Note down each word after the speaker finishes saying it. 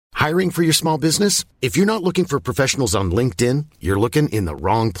Hiring for your small business? If you're not looking for professionals on LinkedIn, you're looking in the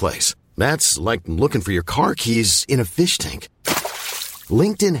wrong place. That's like looking for your car keys in a fish tank.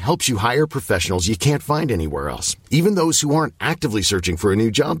 LinkedIn helps you hire professionals you can't find anywhere else, even those who aren't actively searching for a new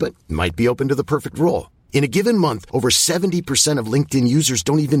job but might be open to the perfect role. In a given month, over 70% of LinkedIn users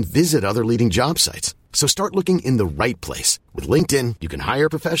don't even visit other leading job sites. So start looking in the right place. With LinkedIn, you can hire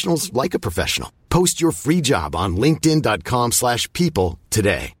professionals like a professional. Post your free job on linkedin.com/people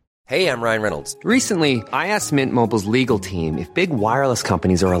today. Hey, I'm Ryan Reynolds. Recently, I asked Mint Mobile's legal team if big wireless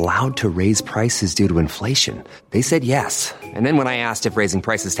companies are allowed to raise prices due to inflation. They said yes. And then when I asked if raising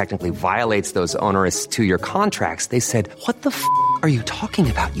prices technically violates those onerous 2-year contracts, they said, "What the f*** are you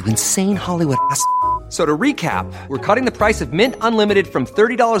talking about, you insane Hollywood ass?" So to recap, we're cutting the price of Mint Unlimited from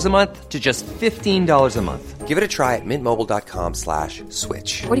 $30 a month to just $15 a month. Give it a try at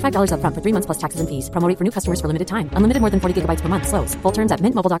mintmobile.com/switch. $45 up front for 3 months plus taxes and fees. Promo rate for new customers for limited time. Unlimited more than 40 gigabytes per month. Slows full terms at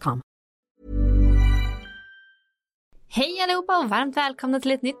mintmobile.com. Hej allihopa och varmt välkomna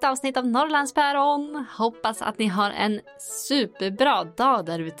till ett nytt avsnitt av Norrlandspäron. Hoppas att ni har en superbra dag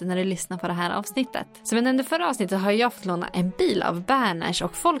där ute när du lyssnar på det här avsnittet. Som jag nämnde förra avsnittet har jag fått låna en bil av Berners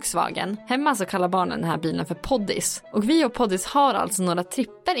och Volkswagen. Hemma så kallar barnen den här bilen för Poddis. Och vi och Poddis har alltså några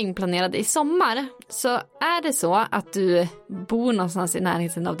tripper inplanerade i sommar. Så är det så att du bor någonstans i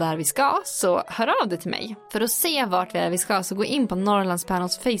närheten av där vi ska, så hör av dig till mig. För att se vart vi ska så gå in på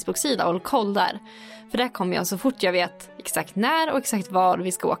Norrlandspärons Facebook-sida och kolla där. För där kommer jag så fort jag vet exakt när och exakt var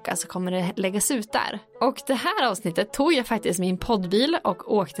vi ska åka så kommer det läggas ut där. Och det här avsnittet tog jag faktiskt min poddbil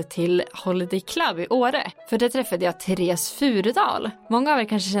och åkte till Holiday Club i Åre. För där träffade jag Therese Furudal. Många av er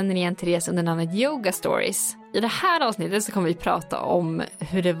kanske känner igen Therese under namnet Yoga Stories. I det här avsnittet så kommer vi prata om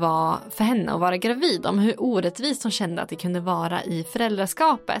hur det var för henne att vara gravid. Om hur orättvist hon kände att det kunde vara i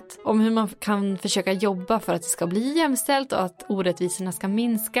föräldraskapet. Om hur man kan försöka jobba för att det ska bli jämställt och att orättvisorna ska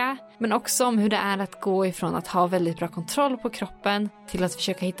minska. Men också om hur det är att gå ifrån att ha väldigt bra kontroll på kroppen till att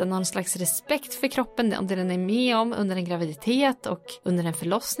försöka hitta någon slags respekt för kroppen, om det den är med om under en graviditet och under en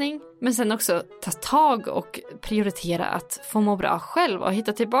förlossning. Men sen också ta tag och prioritera att få må bra själv och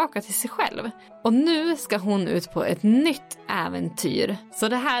hitta tillbaka till sig själv. Och nu ska hon ut på ett nytt äventyr. Så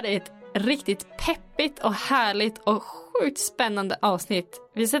det här är ett riktigt peppigt och härligt och sjukt spännande avsnitt.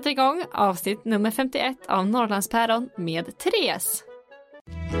 Vi sätter igång avsnitt nummer 51 av Norrlandspäron med Therese.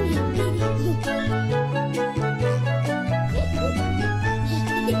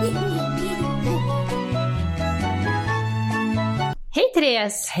 Hej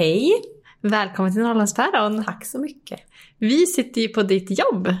Therese! Hej! Välkommen till Norrlandspäron. Tack så mycket. Vi sitter ju på ditt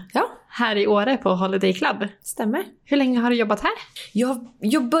jobb. Ja. Här i Åre på Holiday Club. Stämmer. Hur länge har du jobbat här?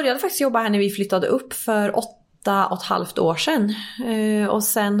 Jag började faktiskt jobba här när vi flyttade upp för 8,5 år sedan. Och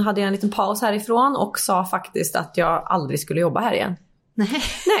sen hade jag en liten paus härifrån och sa faktiskt att jag aldrig skulle jobba här igen.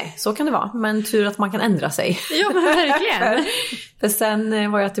 Nej, så kan det vara. Men tur att man kan ändra sig. Ja, men verkligen. för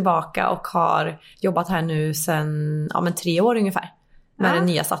sen var jag tillbaka och har jobbat här nu sen 3 år ungefär. Med den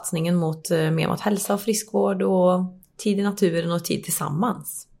nya satsningen mer mot hälsa och friskvård och tid i naturen och tid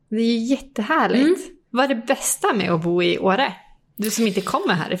tillsammans. Det är ju jättehärligt. Vad är det bästa med att bo i Åre? Du som inte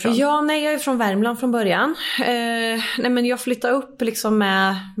kommer härifrån. Ja, nej, jag är från Värmland från början. Men jag flyttade upp liksom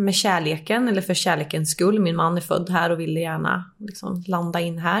med kärleken, eller för kärlekens skull. Min man är född här och ville gärna liksom landa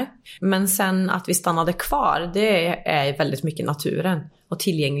in här. Men sen att vi stannade kvar, det är väldigt mycket naturen. Och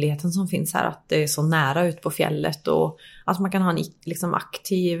tillgängligheten som finns här, att det är så nära ut på fjället och att man kan ha en liksom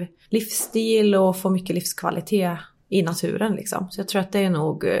aktiv livsstil och få mycket livskvalitet i naturen liksom. Så jag tror att det är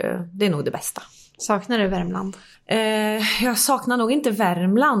nog det bästa. Saknar du Värmland? Jag saknar nog inte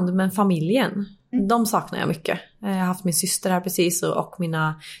Värmland, men familjen. De saknar jag mycket. Jag har haft min syster här precis och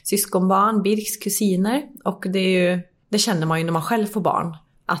mina syskonbarn, Birks kusiner. Och det känner man ju när man själv får barn.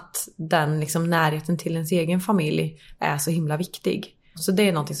 Att den liksom närheten till ens egen familj är så himla viktig. Så det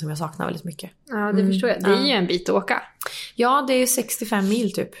är någonting som jag saknar väldigt mycket. Ja, det förstår jag. Det är ju en bit att åka. Ja, det är 65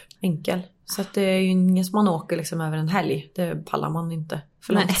 mil typ, enkel. Så att det är ju ingen som man åker liksom över en helg. Det pallar man inte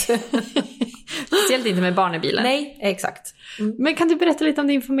för långt. Speciellt inte med barn i bilen. Nej, exakt. Men kan du berätta lite om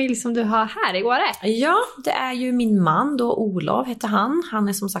din familj som du har här i Åre? Ja, det är ju min man då, Olof heter han. Han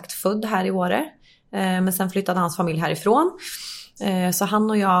är som sagt född här i Åre. Men sen flyttade hans familj härifrån. Så han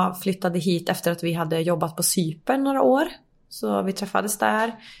och jag flyttade hit efter att vi hade jobbat på Cypern några år. Så vi träffades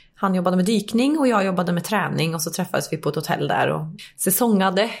där. Han jobbade med dykning och jag jobbade med träning. Och så träffades vi på ett hotell där och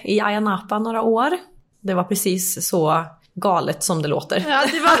säsongade i Ayia Napa några år. Det var precis så galet som det låter. Ja,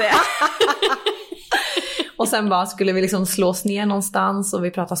 det var det. Och sen bara skulle vi liksom slås ner någonstans och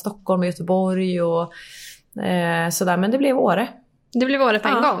vi pratade Stockholm och Göteborg och sådär. Men det blev Åre. Det blev Åre på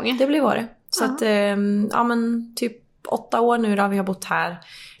en gång? Det blev Åre. Så att, men typ 8 år nu då. Vi har bott här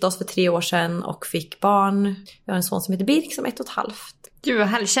oss för 3 år sedan och fick barn. Jag har en son som heter Birk som är 1,5. Gud vad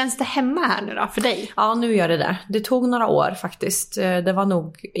härligt. Känns det hemma här nu då för dig? Ja, nu gör det. Det tog några år faktiskt. Det var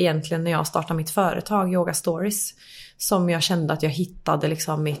nog egentligen när jag startade mitt företag Yoga Stories som jag kände att jag hittade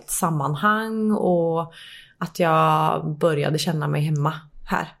liksom mitt sammanhang och att jag började känna mig hemma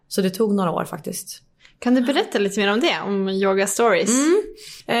här. Så det tog några år faktiskt. Kan du berätta lite mer om det, om Yoga Stories?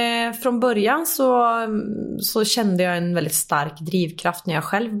 Från början så kände jag en väldigt stark drivkraft när jag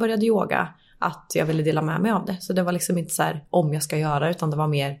själv började yoga. Att jag ville dela med mig av det. Så det var liksom inte så här om jag ska göra, utan det var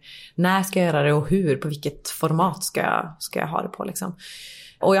mer när ska jag göra det och hur, på vilket format ska jag ha det på liksom.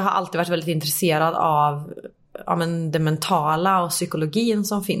 Och jag har alltid varit väldigt intresserad av det mentala och psykologin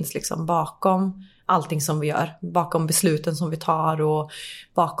som finns liksom bakom allting som vi gör. Bakom besluten som vi tar och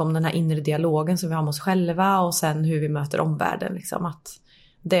bakom den här inre dialogen som vi har med oss själva och sen hur vi möter omvärlden liksom. Att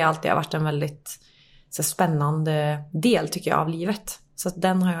det alltid har varit en väldigt så spännande del tycker jag av livet. Så att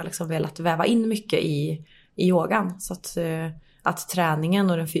den har jag liksom velat väva in mycket i yogan. Så att träningen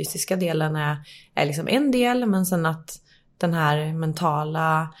och den fysiska delen är liksom en del. Men sen att den här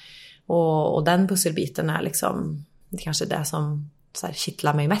mentala och den pusselbiten är liksom det kanske det som så här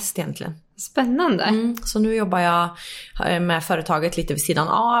kittlar mig mest egentligen. Spännande. Så nu jobbar jag med företaget lite vid sidan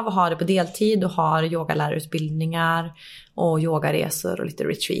av och har det på deltid och har yogalärarutbildningar och yogaresor och lite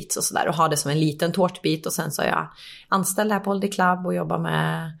retreats och sådär och har det som en liten tårtbit och sen så är jag anställd här på Oldie Club och jobbar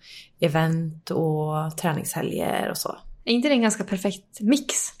med event och träningshelger och så. Är inte det en ganska perfekt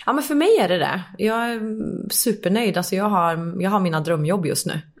mix? Ja, men för mig är det. Jag är supernöjd. Alltså jag har mina drömjobb just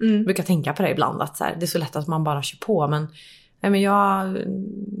nu. Jag brukar tänka på det ibland att så här, det är så lätt att man bara kör på men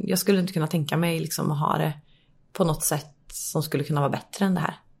jag skulle inte kunna tänka mig liksom att ha det på något sätt som skulle kunna vara bättre än det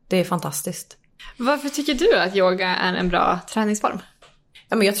här. Det är fantastiskt. Varför tycker du att yoga är en bra träningsform?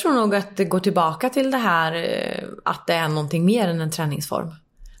 Ja, men jag tror nog att det går tillbaka till det här att det är någonting mer än en träningsform.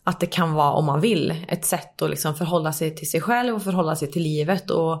 Att det kan vara, om man vill, ett sätt att liksom förhålla sig till sig själv och förhålla sig till livet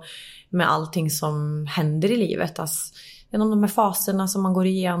och med allting som händer i livet. Alltså, genom de här faserna som man går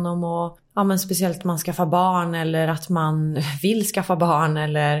igenom och men speciellt man skaffar barn eller att man vill skaffa barn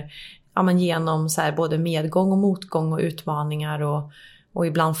eller genom så här, både medgång och motgång och utmaningar och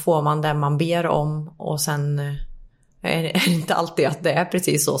ibland får man det man ber om och sen är det inte alltid att det är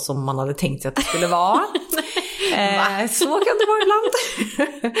precis så som man hade tänkt sig att det skulle vara. Så kan det vara ibland.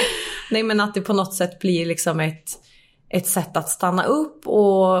 Nej, men att det på något sätt blir liksom ett sätt att stanna upp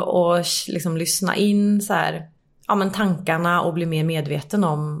och liksom lyssna in så här, tankarna och bli mer medveten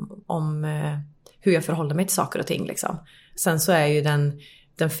om hur jag förhåller mig till saker och ting liksom. Sen så är ju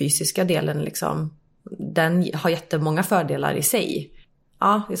den fysiska delen liksom, den har jättemånga fördelar i sig.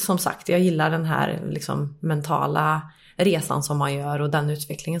 Ja, som sagt, jag gillar den här liksom mentala resan som man gör och den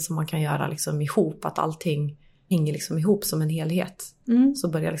utvecklingen som man kan göra liksom ihop, att allting hänger liksom ihop som en helhet. Så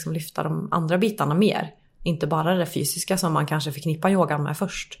börjar jag liksom lyfta de andra bitarna mer. Inte bara det fysiska som man kanske förknippar yogan med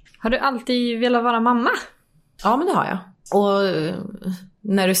först. Har du alltid velat vara mamma? Ja, men det har jag. Och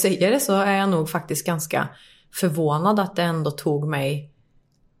när du säger det så är jag nog faktiskt ganska förvånad att det ändå tog mig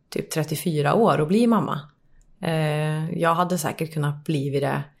typ 34 år att bli mamma. Jag hade säkert kunnat bli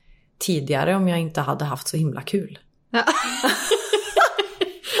det tidigare om jag inte hade haft så himla kul. Ja.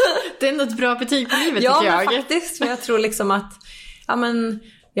 Det är ändå ett bra betyg på livet tycker jag. Ja, faktiskt. För jag tror liksom att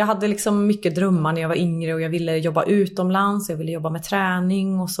jag hade liksom mycket drömmar när jag var yngre och jag ville jobba utomlands, jag ville jobba med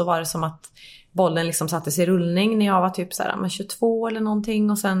träning och så var det som att bollen liksom sattes i rullning när jag var typ så här, 22 eller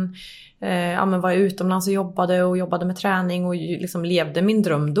någonting och sen var jag utomlands och jobbade med träning och liksom levde min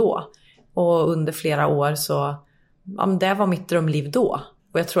dröm då. Och under flera år så det var mitt drömliv då.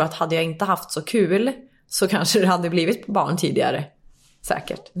 Och jag tror att hade jag inte haft så kul så kanske det hade blivit barn tidigare.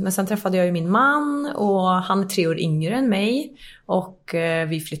 Säkert. Men sen träffade jag ju min man och han är 3 år yngre än mig. Och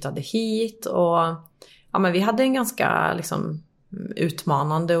vi flyttade hit och vi hade en ganska liksom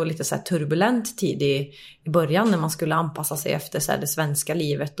utmanande och lite så här turbulent tid i början när man skulle anpassa sig efter så här det svenska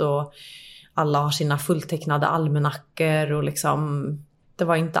livet och alla har sina fulltecknade almanackor och liksom det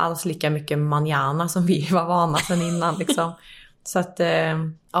var inte alls lika mycket manjana som vi var vana sedan innan liksom. Så att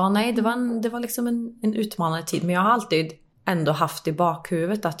det var liksom en utmanande tid, men jag har alltid ändå haft i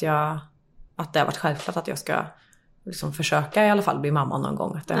bakhuvudet att det har varit självklart att jag ska liksom försöka i alla fall bli mamma någon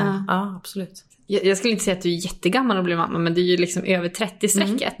gång. Ja, absolut. Jag skulle inte säga att du är jättegammal att bli mamma, men det är ju liksom över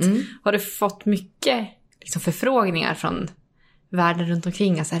 30-strecket. Har du fått mycket liksom förfrågningar från världen runt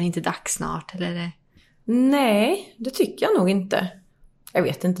omkring? Alltså, är det inte dags snart? Eller är det... Nej, det tycker jag nog inte. Jag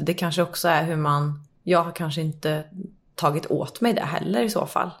vet inte, det kanske också är jag har kanske inte tagit åt mig det heller i så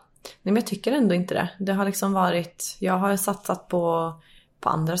fall. Nej, men jag tycker ändå inte det. Det har liksom varit, jag har satsat på på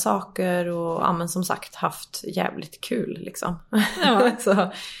andra saker och ja, men som sagt haft jävligt kul liksom. Ja.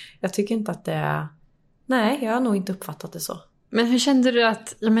 Så jag tycker inte att det är... Nej, jag har nog inte uppfattat det så. Men hur kände du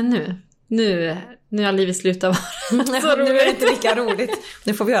att, ja men nu har livet slutat vara så roligt. Nu är det inte lika roligt.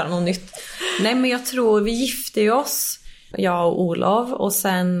 Nu får vi göra något nytt. Nej, men jag tror vi gifte oss, jag och Olof, och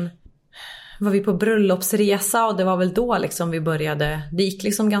sen var vi på bröllopsresa och det var väl då liksom vi började, det gick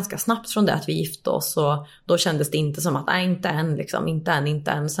liksom ganska snabbt från det att vi gifte oss och då kändes det inte som att nej, inte än liksom, inte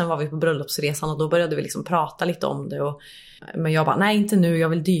än. Sen var vi på bröllopsresan och då började vi liksom prata lite om det och, men jag bara nej, inte nu, jag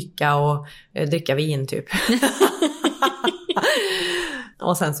vill dyka och dricka vin typ.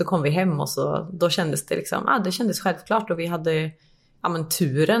 Och sen så kom vi hem och så då kändes det liksom, det kändes självklart och vi hade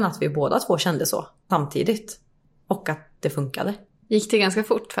turen att vi båda två kände så samtidigt och att det funkade. Gick det ganska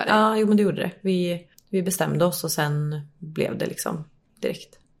fort för dig? Ja, jo men det gjorde det. Vi bestämde oss och sen blev det liksom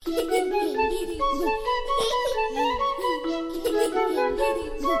direkt.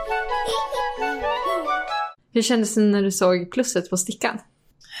 Hur kändes det när du såg plusset på stickan?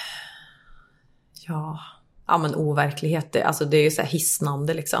 Ja men overklighet. Alltså det är ju så här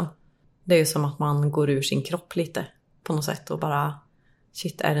hisnande liksom. Det är ju som att man går ur sin kropp lite på något sätt och bara...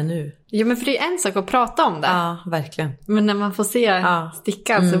 Shit, är det nu? Ja, men för det är en sak att prata om det. Ja, verkligen. Men när man får se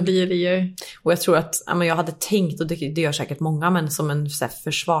stickan så blir det ju... Och jag tror att jag hade tänkt, och det gör säkert många, men som en så här,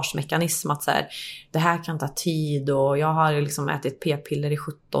 försvarsmekanism att så här, det här kan ta tid och jag har liksom ätit p-piller i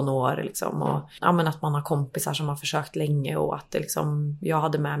 17 år liksom, och men att man har kompisar som har försökt länge och att det liksom, jag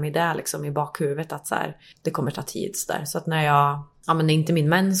hade med mig det liksom i bakhuvudet att så här, det kommer ta tid så där. Så att när inte min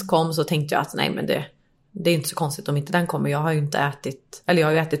mens kom så tänkte jag att nej, men det är inte så konstigt om inte den kommer. Jag har ju inte ätit, eller jag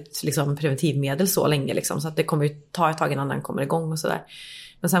har ju ätit liksom preventivmedel så länge liksom, så att det kommer ju ta ett tag innan den kommer igång och sådär.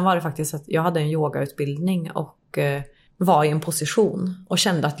 Men sen var det faktiskt att jag hade en yogautbildning och var i en position och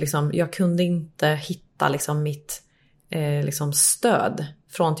kände att liksom, jag kunde inte hitta liksom mitt liksom stöd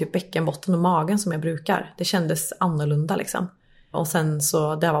från typ bäckenbotten och magen som jag brukar. Det kändes annorlunda liksom. Och sen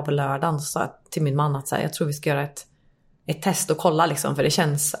så, det var på lördagen, så sa jag till min man att så här, jag tror vi ska göra ett test och kolla liksom, för det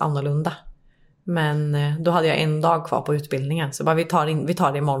känns annorlunda. Men då hade jag en dag kvar på utbildningen. Så bara vi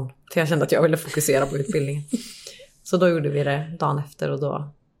tar det imorgon. För jag kände att jag ville fokusera på utbildningen. Så då gjorde vi det dagen efter och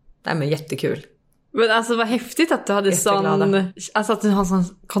då... Nej men jättekul. Men alltså vad häftigt att du hade alltså att du har sån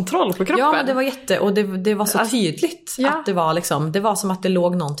kontroll på kroppen. Ja, men det var och det var så tydligt att det var liksom, det var som att det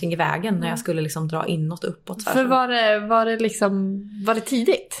låg någonting i vägen när jag skulle liksom dra inåt uppåt. För var det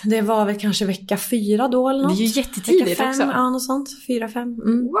tidigt? Det var väl kanske vecka 4 då eller något. Det är ju jättetidigt vecka 5, också. Ja, något sånt. 4-5.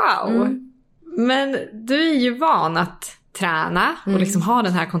 Wow. Men du är ju van att träna och liksom ha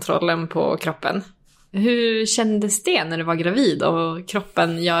den här kontrollen på kroppen. Hur kändes det när du var gravid och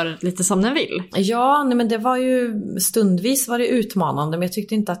kroppen gör lite som den vill? Ja, nej, men det var ju stundvis var det utmanande, men jag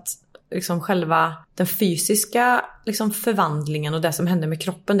tyckte inte att liksom själva den fysiska liksom förvandlingen och det som hände med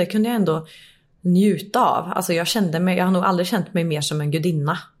kroppen, det kunde jag ändå njuta av. Alltså jag har nog aldrig känt mig mer som en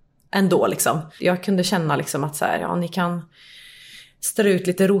gudinna ändå liksom. Jag kunde känna liksom att så här, ni kan strö ut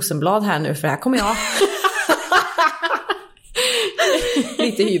lite rosenblad här nu, för här kommer jag.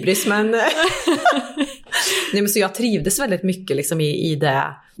 Lite hybris, men... Nej, men så jag trivdes väldigt mycket liksom i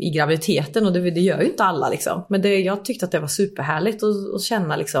graviditeten, och det gör ju inte alla liksom. Men jag tyckte att det var superhärligt att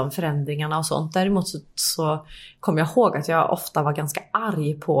känna liksom förändringarna och sånt. Däremot så kom jag ihåg att jag ofta var ganska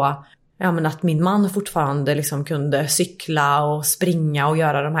arg på att min man fortfarande liksom kunde cykla och springa och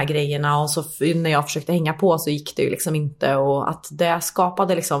göra de här grejerna, och så när jag försökte hänga på så gick det ju liksom inte, och att det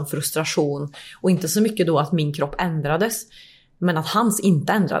skapade liksom frustration, och inte så mycket då att min kropp ändrades, men att hans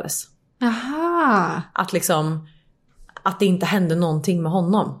inte ändrades. Aha. Att det inte hände någonting med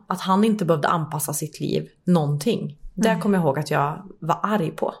honom, att han inte behövde anpassa sitt liv någonting. Där kommer jag ihåg att jag var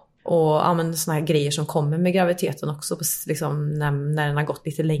arg på. Och såna här grejer som kommer med graviditeten också, liksom, när den har gått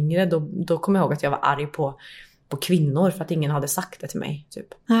lite längre, då kommer jag ihåg att jag var arg på kvinnor för att ingen hade sagt det till mig typ.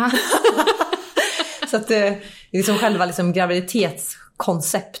 Så att liksom själva liksom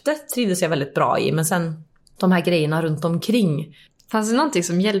graviditetskonceptet trivdes jag väldigt bra i, men sen de här grejerna runt omkring. Fanns det någonting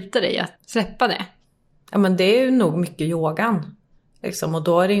som hjälpte dig att släppa det? Ja, men det är ju nog mycket yogan liksom, och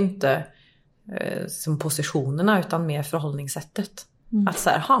då är det inte som positionerna utan mer förhållningssättet. Att så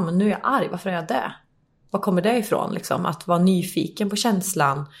här, men nu är jag arg, varför är jag det? Var kommer det ifrån liksom? Att vara nyfiken på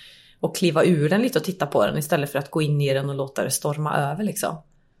känslan och kliva ur den lite och titta på den istället för att gå in i den och låta det storma över liksom.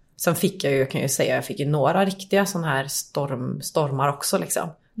 Sen fick jag fick ju några riktiga sån här stormar också liksom.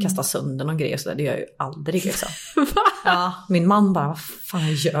 Kasta sönder någon grej och sådär, det gör jag ju aldrig liksom. Ja, min man bara, vad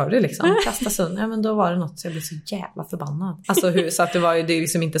fan gör du liksom? Kasta sönder, men då var det något så jag blev så jävla förbannad. Alltså så att det är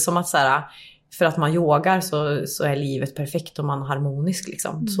liksom inte som att så här, för att man yogar så är livet perfekt och man harmonisk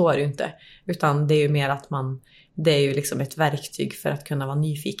liksom. Så är det ju inte. Utan det är ju mer att man det är ju liksom ett verktyg för att kunna vara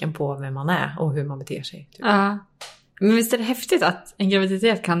nyfiken på vem man är och hur man beter sig. Typ. Ja. Men visst är det häftigt att en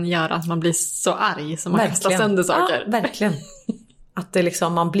graviditet kan göra att man blir så arg som man kastar sönder saker? Ja, verkligen. Att det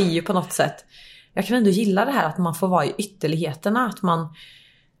liksom, man blir ju på något sätt... Jag kan ändå gilla det här att man får vara i ytterligheterna. Att man,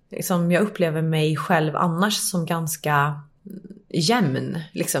 liksom, jag upplever mig själv annars som ganska jämn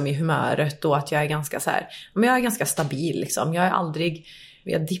liksom, i humöret. Och att jag är ganska så här... Men jag är ganska stabil liksom.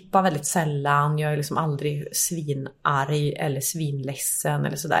 Jag dippar väldigt sällan. Jag är liksom aldrig svinarg eller svinledsen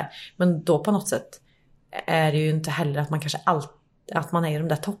eller sådär. Men då på något sätt är det ju inte heller att man kanske att man är i de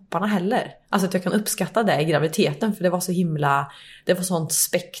där topparna heller. Alltså att jag kan uppskatta det i graviditeten, för det var så himla, det var sånt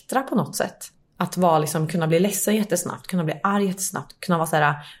spektra på något sätt. Att vara liksom, kunna bli ledsen jättesnabbt, kunna bli arg jättesnabbt, kunna vara så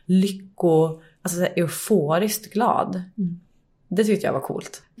här alltså så här euforiskt glad. Mm. Det tyckte jag var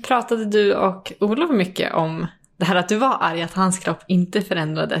coolt. Pratade du och Olof mycket om det här att du var arg, att hans kropp inte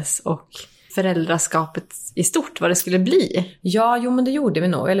förändrades och föräldraskapet i stort, vad det skulle bli? Ja, jo men det gjorde vi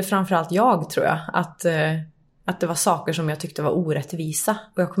nog. Eller framförallt jag, tror jag. Att det var saker som jag tyckte var orättvisa.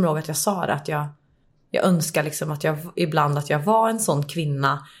 Och jag kommer ihåg att jag sa det, att jag önskar liksom att jag var en sån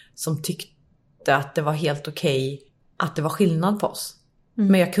kvinna som tyckte att det var helt okej att det var skillnad på oss.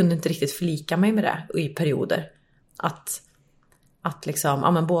 Mm. Men jag kunde inte riktigt förlika mig med det i perioder. Att liksom,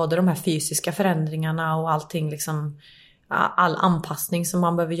 ja men både de här fysiska förändringarna och allting liksom, all anpassning som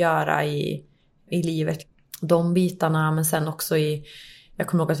man behöver göra i livet. De bitarna, men sen också jag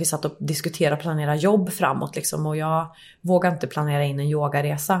kommer ihåg att vi satt och diskuterade och planera jobb framåt liksom, och jag vågade inte planera in en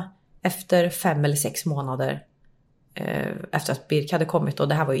yogaresa efter 5 eller 6 månader efter att Birk hade kommit, och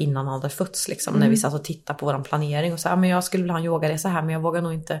det här var ju innan han hade fötts liksom, när vi satt och tittade på våran planering och så här, men jag skulle vilja ha en yogaresa här, men jag vågar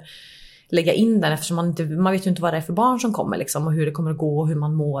nog inte lägga in den eftersom man vet ju inte vad det är för barn som kommer liksom, och hur det kommer att gå och hur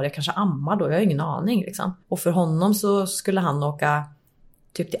man mår. Jag kanske ammar då, jag har ingen aning liksom. Och för honom så skulle han åka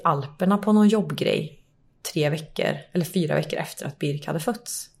typ till Alperna på någon jobbgrej 3 veckor eller 4 veckor efter att Birk hade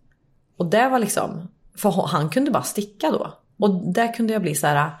fötts. Och det var liksom, för han kunde bara sticka då. Och där kunde jag bli så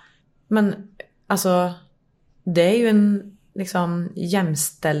här, men alltså det är ju en liksom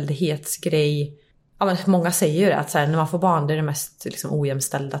jämställdhetsgrej. Ja, men många säger ju det, att så här, när man får barn, det är det mest liksom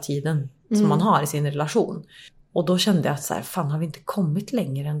ojämställda tiden som man har i sin relation. Och då kände jag att så här, fan, har vi inte kommit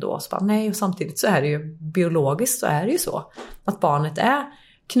längre ändå? Så bara, nej, och samtidigt så är det ju biologiskt, så är det ju så att barnet är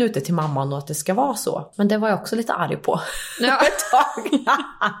knutet till mamman och att det ska vara så. Men det var jag också lite arg på. Ja. Ett tag.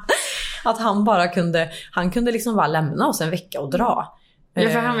 Att han kunde liksom bara lämna oss en vecka och dra. Ja,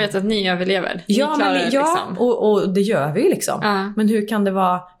 för han vet att ni överlever. Ja, liksom. och det gör vi ju liksom. Men hur kan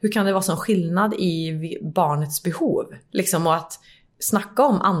det vara sån skillnad i barnets behov? Liksom, och att snacka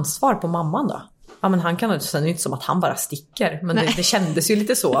om ansvar på mamman då. Ja, men han kan sen inte som att han bara sticker. Men det kändes ju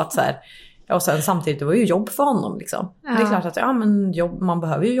lite så att så här, och sen samtidigt, det var ju jobb för honom liksom. Ja. Det är klart att man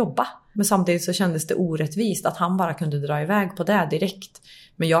behöver ju jobba. Men samtidigt så kändes det orättvist att han bara kunde dra iväg på det direkt.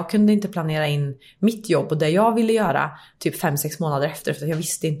 Men jag kunde inte planera in mitt jobb och det jag ville göra typ 5-6 månader efter, för jag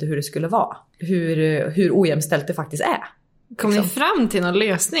visste inte hur det skulle vara. Hur ojämställt det faktiskt är. Kom ni fram till någon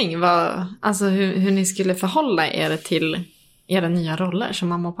lösning? Alltså hur ni skulle förhålla er till era nya roller som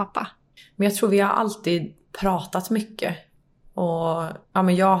mamma och pappa? Men jag tror vi har alltid pratat mycket. Och ja,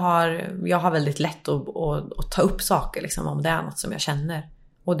 men jag har väldigt lätt att ta upp saker liksom, om det är något som jag känner.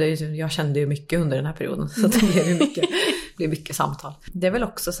 Och jag kände ju mycket under den här perioden. Så det blev mycket samtal. Det är väl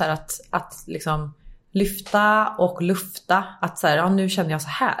också så här att liksom lyfta och lufta. Att så här, ja, nu känner jag så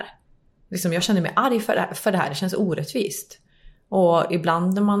här. Liksom, jag känner mig arg för det här. Det känns orättvist. Och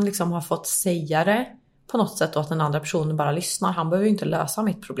ibland när man liksom har fått säga det på något sätt och att den andra personen bara lyssnar. Han behöver ju inte lösa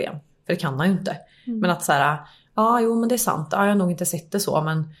mitt problem. För det kan han ju inte. Men att så här, jo men det är sant. Ja, jag har nog inte sett det så.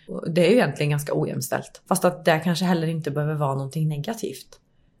 Men det är ju egentligen ganska ojämställt. Fast att det kanske heller inte behöver vara någonting negativt.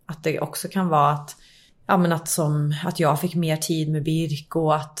 Att det också kan vara att jag fick mer tid med Birk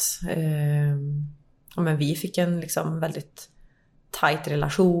och att men vi fick en liksom väldigt tajt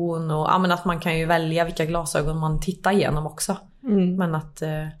relation. Och att man kan ju välja vilka glasögon man tittar igenom också. Men att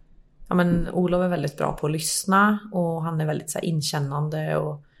Olof är väldigt bra på att lyssna och han är väldigt så här, inkännande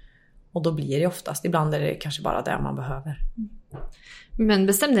och då blir det oftast, ibland är det kanske bara det man behöver. Men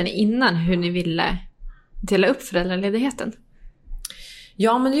bestämde ni innan hur ni ville dela upp föräldraledigheten?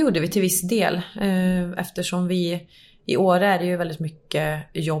 Ja, men det gjorde vi till viss del. Eftersom vi i år är det ju väldigt mycket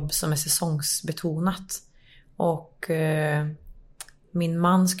jobb som är säsongsbetonat. Och min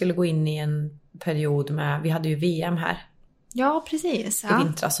man skulle gå in i en period vi hade ju VM här. Ja, precis. I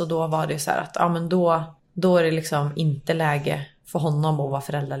vintras, och då var det så här att då är det liksom inte läge för honom att vara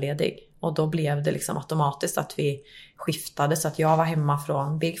föräldraledig. Och då blev det liksom automatiskt att vi skiftade, så att jag var hemma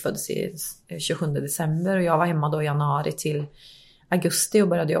från Birk föddes i 27 december och jag var hemma då i januari till augusti och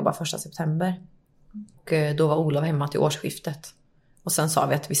började jobba 1 september. Och då var Olof hemma till årsskiftet. Och sen sa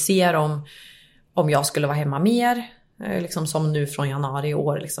vi att vi ser om jag skulle vara hemma mer. Liksom som nu från januari i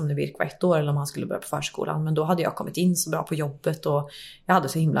år, liksom när Birk var 1 år, eller om han skulle börja på förskolan. Men då hade jag kommit in så bra på jobbet och jag hade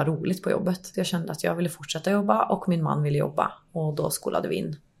så himla roligt på jobbet. Jag kände att jag ville fortsätta jobba och min man ville jobba. Och då skolade vi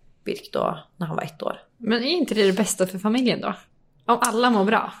in Birk då när han var 1 år. Men är inte det bästa för familjen då? Om alla mår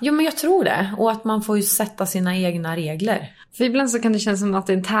bra? Jo, men jag tror det. Och att man får ju sätta sina egna regler. För ibland så kan det kännas som att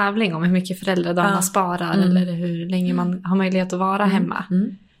det är en tävling om hur mycket föräldradagar man sparar eller hur länge man har möjlighet att vara hemma.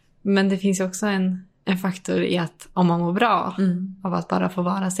 Men det finns ju också en faktor i att om man mår bra av att bara få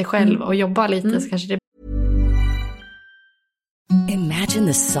vara sig själv och jobba lite så kanske det. Imagine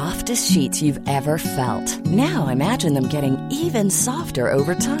the softest sheets you've ever felt. Now imagine them getting even softer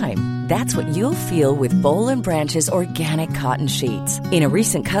over time. That's what you'll feel with Boll & Branch's organic cotton sheets. In a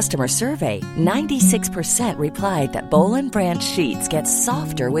recent customer survey, 96% replied that Boll & Branch sheets get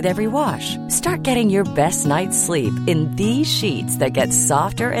softer with every wash. Start getting your best night's sleep in these sheets that get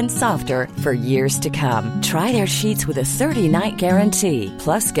softer and softer for years to come. Try their sheets with a 30-night guarantee.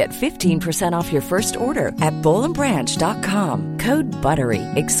 Plus, get 15% off your first order at bollandbranch.com. Code BUTTERY.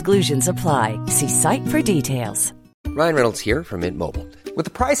 Exclusions apply. See site for details. Ryan Reynolds here from Mint Mobile. With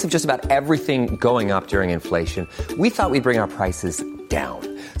the price of just about everything going up during inflation, we thought we'd bring our prices down.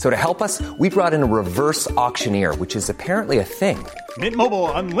 So to help us, we brought in a reverse auctioneer, which is apparently a thing. Mint Mobile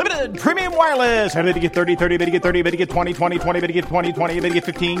Unlimited Premium Wireless. How to get 30, 30, bit to get 30, bit to get 20, 20, 20, bit to get 20, 20, bit to get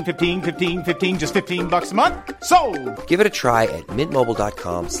 15, 15, 15, 15, just $15 a month? Sold! Give it a try at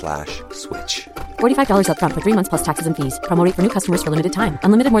mintmobile.com/switch. $45 up front for 3 months plus taxes and fees. Promo rate for new customers for limited time.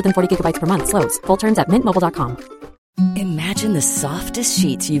 Unlimited more than 40 gigabytes per month. Slows full terms at mintmobile.com. Imagine the softest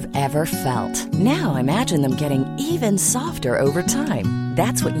sheets you've ever felt. Now imagine them getting even softer over time.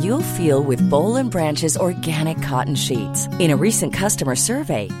 That's what you'll feel with Boll & Branch's organic cotton sheets. In a recent customer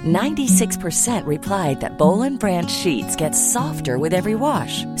survey, 96% replied that Boll & Branch sheets get softer with every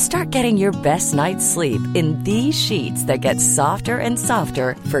wash. Start getting your best night's sleep in these sheets that get softer and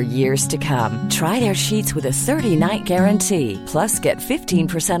softer for years to come. Try their sheets with a 30-night guarantee. Plus, get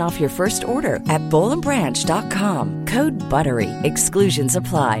 15% off your first order at bollandbranch.com. Code BUTTERY. Exclusions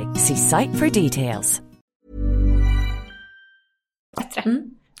apply. See site for details.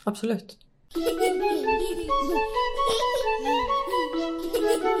 Absolut.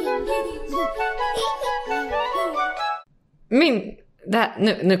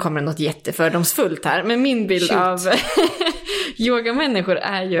 Nu kommer det något jättefördomsfullt här, men min bild av yogamänniskor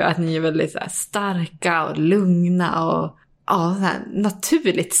är ju att ni är väldigt så här starka och lugna och så här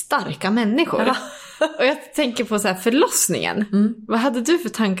naturligt starka människor. Ja. Och jag tänker på så här förlossningen. Vad hade du för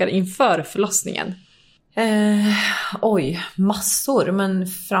tankar inför förlossningen? Massor. Men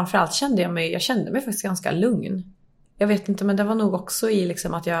framförallt kände jag mig faktiskt ganska lugn. Jag vet inte, men det var nog också i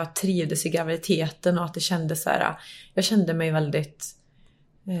liksom att jag trivdes i graviditeten och att det kändes så här. Jag kände mig väldigt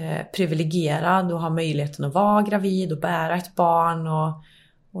privilegierad och ha möjligheten att vara gravid och bära ett barn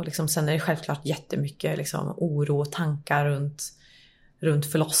och liksom, sen är det självklart jättemycket liksom oro och tankar runt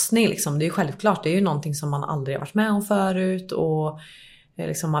förlossning liksom. Det är ju självklart, det är ju någonting som man aldrig har varit med om förut och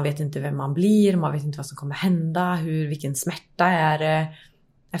liksom, man vet inte vem man blir, man vet inte vad som kommer hända, vilken smärta är det,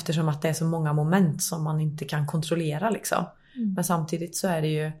 eftersom att det är så många moment som man inte kan kontrollera liksom. Men samtidigt så är det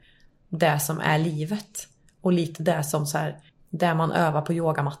ju det som är livet och lite det som så här, där man övar på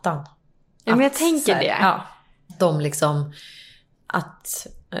yogamattan. Ja, men jag tänker här, det. Ja, de liksom att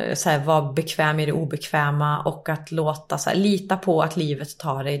så här, vara bekväm i det obekväma och att låta så här, lita på att livet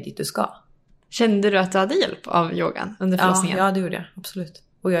tar dig dit du ska. Kände du att du hade hjälp av yogan under förlossningen? Ja, det gjorde jag. Absolut.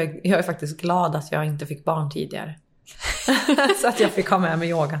 Och jag är faktiskt glad att jag inte fick barn tidigare. Så att jag fick ha med mig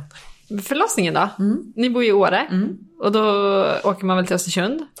yogan. Förlossningen då? Ni bor i Åre. Och då åker man väl till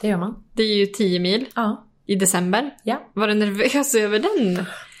Östersund? Det gör man. Det är ju 10 mil i december. Ja. Var du nervös över den?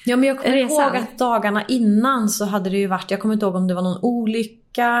 Ja, men jag kommer ihåg att dagarna innan så hade det ju varit, jag kommer inte ihåg om det var någon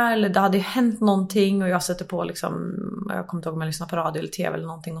olycka eller det hade hänt någonting och jag sätter på liksom, jag kommer inte ihåg om jag lyssnade på radio eller tv eller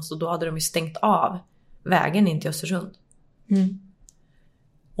någonting och så då hade de ju stängt av vägen in till Östersund.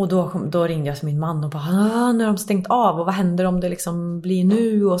 Och då ringde jag till min man och bara, nu har de stängt av och vad händer om det liksom blir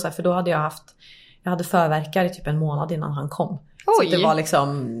nu och så här, för då hade jag hade förverkar i typ en månad innan han kom. Oj. Så det var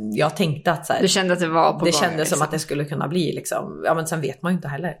liksom, jag tänkte att så här, du kände att det var på det gång, kändes liksom som att det skulle kunna bli liksom, ja men sen vet man ju inte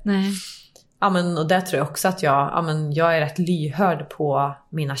heller. Nej. Ja men och där tror jag också att jag är rätt lyhörd på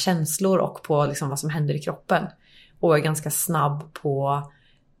mina känslor och på liksom vad som händer i kroppen. Och är ganska snabb på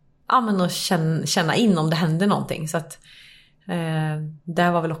att känna in om det händer någonting. Så att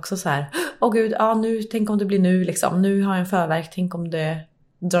det var väl också så här, gud, nu, tänk om det blir nu liksom. Nu har jag en förverk, tänk om det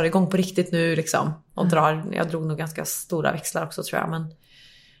drar igång på riktigt nu liksom. Och jag drog nog ganska stora växlar också tror jag. Men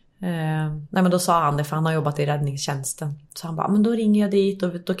Nej, men då sa han det, för han har jobbat i räddningstjänsten. Så han bara, men då ringer jag dit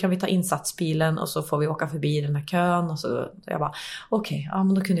och då kan vi ta insatsbilen och så får vi åka förbi den här kön. Och så jag bara, okej, ja,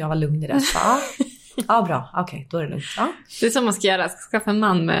 men då kunde jag vara lugn i det. Så, ja, bra, okej, då är det lugnt. Ja. Det är som man ska göra, ska skaffa en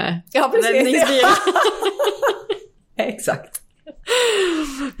man med räddningsbil. Exakt.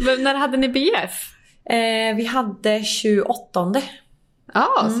 Men när hade ni BF? Vi hade 28.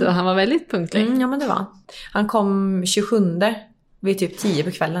 Ja, så han var väldigt punktlig. Ja, men det var han. Han kom 27 vid typ 10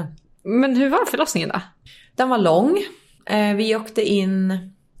 på kvällen. Men hur var förlossningen då? Den var lång. Vi åkte in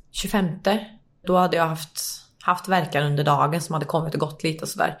 25. Då hade jag haft verkar under dagen som hade kommit och gått lite och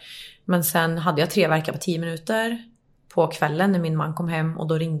sådär. Men sen hade jag 3 verkar på 10 minuter på kvällen när min man kom hem. Och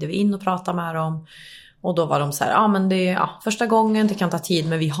då ringde vi in och pratade med dem. Och då var de så här, men det är första gången, det kan ta tid,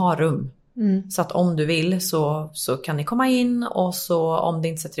 men vi har rum. Så att om du vill så kan ni komma in, och så om det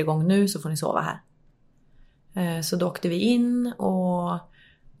inte sätter igång nu så får ni sova här. Så då åkte vi in, och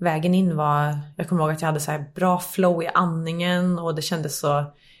vägen in var, jag kommer ihåg att jag hade så här bra flow i andningen, och det kändes så,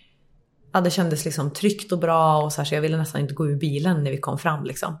 ja, det kändes liksom tryggt och bra, och så jag ville nästan inte gå ur bilen när vi kom fram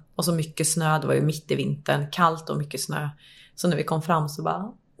liksom. Och så mycket snö, det var ju mitt i vintern, kallt och mycket snö. Så när vi kom fram så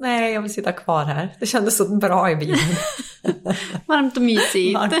bara, nej, jag vill sitta kvar här. Det kändes så bra i bilen. Varmt och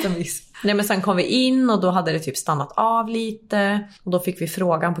mysigt. Varmt och mysigt. Nej, men sen kom vi in och då hade det typ stannat av lite. Och då fick vi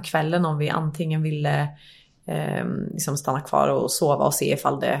frågan på kvällen om vi antingen ville liksom stanna kvar och sova och se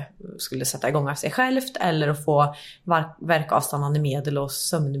ifall det skulle sätta igång av sig självt, eller att få verkavstannande medel och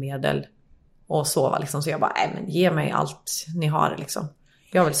sömnmedel och sova liksom. Så jag bara, nej, men ge mig allt ni har liksom.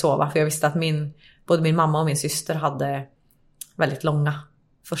 Jag vill sova, för jag visste att både min mamma och min syster hade väldigt långa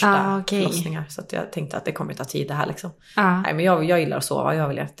första förlossningar. Så att jag tänkte att det kommer ta tid det här liksom. Nej, men jag gillar att sova. Jag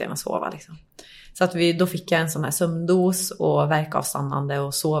vill jättegärna sova liksom. Så att då fick jag en sån här sömndos och verkavstannande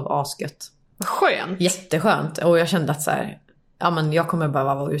och sov asgött. Skönt. Jätteskönt. Och jag kände att så här, ja, men jag kommer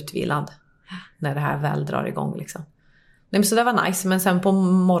behöva vara utvilad när det här väl drar igång liksom. Nej, men så det var nice. Men sen på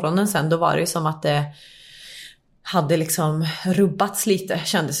morgonen sen, då var det ju som att det hade liksom rubbats lite,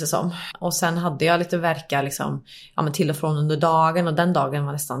 kändes det som. Och sen hade jag lite verkar liksom, ja, men till och från under dagen, och den dagen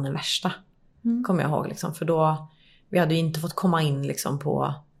var nästan den värsta. Kommer jag ihåg liksom, för då vi hade ju inte fått komma in liksom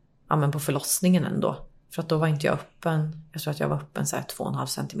på förlossningen ändå, för att då var inte jag öppen. Jag tror att jag var öppen så här 2,5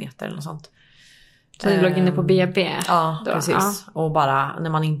 centimeter eller något sånt. Så du låg inne på BB? Ja, då, precis. Ja. Och bara när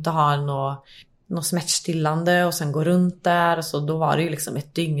man inte har något smärtstillande och sen går runt där, och så då var det ju liksom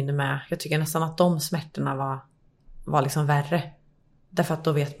ett dygn med, jag tycker nästan att de smärtorna var liksom värre. Därför att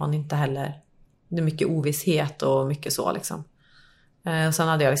då vet man inte heller. Det är mycket ovisshet och mycket så liksom. Och sen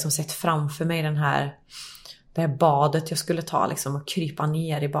hade jag liksom sett framför mig det här badet jag skulle ta liksom, och krypa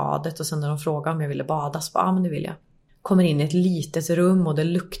ner i badet. Och sen när de frågade om jag ville bada, så bara, men det vill jag. Kommer in i ett litet rum och det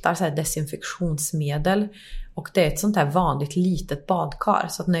luktar så här desinfektionsmedel. Och det är ett sånt här vanligt litet badkar.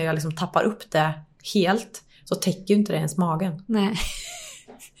 Så att när jag liksom tappar upp det helt, så täcker ju inte det ens magen. Nej.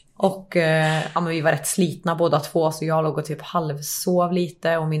 Och men vi var rätt slitna båda två, så jag låg och typ halvsov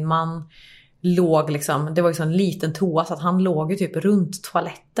lite, och min man låg liksom, det var ju så en liten toa, så att han låg ju typ runt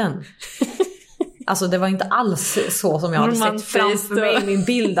toaletten. Alltså det var inte alls så som jag hade sett framför mig i min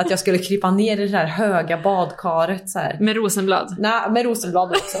bild, att jag skulle krypa ner i det där höga badkaret så här. Med rosenblad? Nej, med rosenblad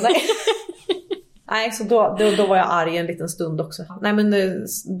också, nej. Nej, så då var jag arg en liten stund också. Nej, men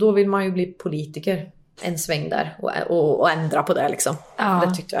då vill man ju bli politiker en sväng där och ändra på det liksom. Ja.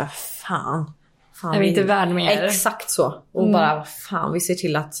 Det tyckte jag, fan är vi inte värd mer? Exakt så. Och bara, fan, vi ser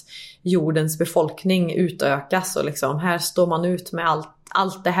till att jordens befolkning utökas, och liksom, här står man ut med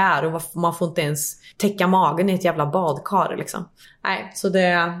allt det här, och man får inte ens täcka magen i ett jävla badkar liksom. Nej, så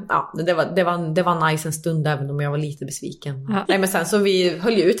det var nice en stund, även om jag var lite besviken. Ja. Nej, men sen så vi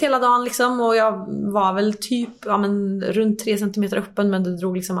höll ut hela dagen liksom, och jag var väl typ runt 3 centimeter öppen, men det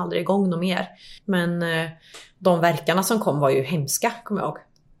drog liksom aldrig igång något mer. Men de verkarna som kom var ju hemska, kommer jag ihåg.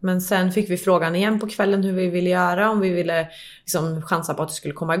 Men sen fick vi frågan igen på kvällen hur vi ville göra, om vi ville liksom chansa på att det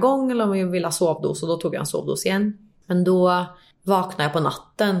skulle komma igång, eller om vi ville ha sovdos, och då tog jag en sovdos igen. Men då vaknade jag på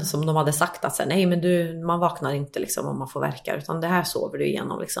natten, som de hade sagt att nej, men man vaknar inte liksom om man får verkar, utan det här sover du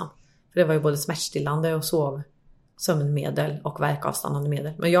igenom liksom. För det var ju både smärtstillande och sömnmedel och verkavstannande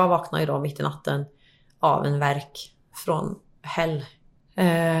medel. Men jag vaknade ju då mitt i natten av en verk från hell.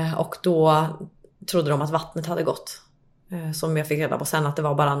 Och då trodde de att vattnet hade gått. Som jag fick reda på sen, att det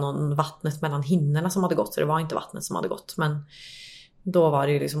var bara vattnet mellan hinnorna som hade gått, så det var inte vattnet som hade gått. Men då var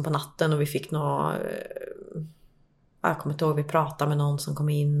det ju liksom på natten, och vi fick jag kommer inte ihåg, vi pratade med någon som kom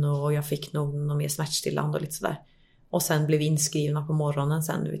in, och jag fick någon mer smärtstillande och lite sådär. Och sen blev vi inskrivna på morgonen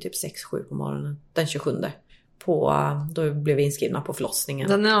sen, det var typ 6-7 på morgonen, den 27. Då blev vi inskrivna på förlossningen.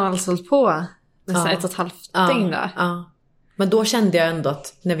 Den har alltså hållit på nästan 1,5 dygn då. Ja. Men då kände jag ändå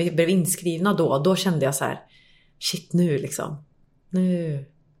att när vi blev inskrivna då kände jag så här, shit nu liksom. Nu.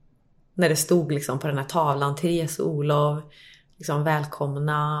 När det stod liksom på den här tavlan, Therese och Olof, liksom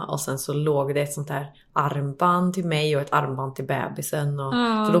välkomna. Och sen så låg det ett sånt här armband till mig och ett armband till bebisen. Och,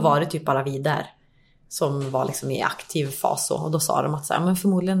 för då var det typ bara vi där som var liksom i aktiv fas. Och då sa de att så här, men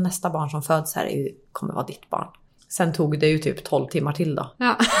förmodligen nästa barn som föds här kommer vara ditt barn. Sen tog det ju typ 12 timmar till då.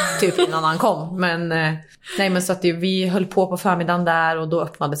 Ja. Typ innan han kom. Men, nej, men så att vi höll på förmiddagen där. Och då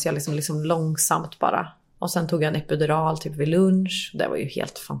öppnades jag liksom långsamt bara. Och sen tog jag en epidural typ vid lunch. Det var ju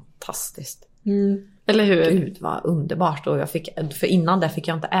helt fantastiskt. Eller hur? Gud, vad underbart. Och för innan det fick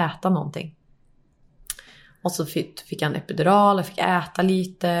jag inte äta någonting. Och så fick jag en epidural. Jag fick äta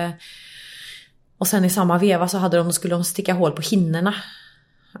lite. Och sen i samma veva så skulle de sticka hål på hinnorna.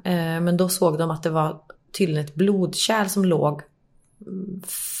 Men då såg de att det var tydligen ett blodkärl som låg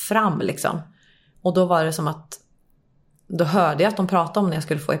fram liksom. Och då var det som att då hörde jag att de pratade om när jag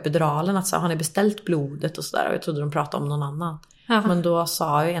skulle få epiduralen att så har ni beställt blodet och sådär, och jag trodde de pratade om någon annan. Aha. Men då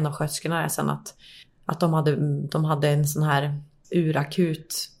sa ju en av sköterskorna sen att de hade en sån här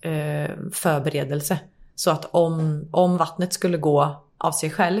urakut förberedelse, så att om vattnet skulle gå av sig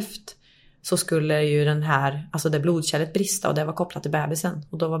självt så skulle ju det blodkärlet brista, och det var kopplat till bebisen,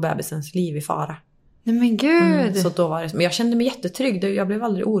 och då var bebisens liv i fara. Nej men gud. Så då var det, men jag kände mig jättetrygg. Jag blev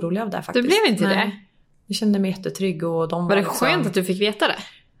aldrig orolig av det faktiskt. Du blev inte Nej. det? Jag kände mig jättetrygg. Och var det skönt att du fick veta det?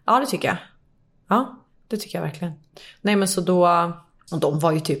 Ja, det tycker jag. Ja, det tycker jag verkligen. Nej, men så då... Och de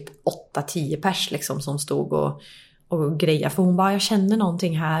var ju typ 8-10 pers liksom som stod och grejer. För hon bara, jag känner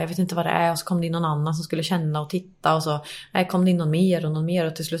någonting här. Jag vet inte vad det är. Och så kom det in någon annan som skulle känna och titta. Och så kom det in någon mer.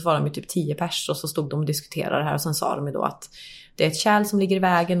 Och till slut var de ju typ 10 pers. Och så stod de och diskuterade det här. Och sen sa de ju då att det är ett kärl som ligger i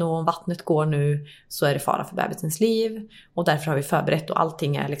vägen. Och om vattnet går nu så är det fara för bebisens liv. Och därför har vi förberett. Och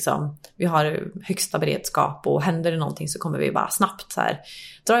allting är liksom, vi har högsta beredskap. Och händer det någonting så kommer vi bara snabbt så här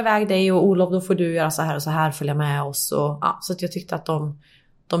dra iväg dig. Och Olof, då får du göra så här och så här. Följa med oss. Och, ja, så att jag tyckte att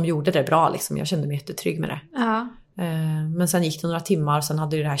de gjorde det bra liksom. Jag kände mig jättetrygg med det. Ja. Men sen gick det några timmar och sen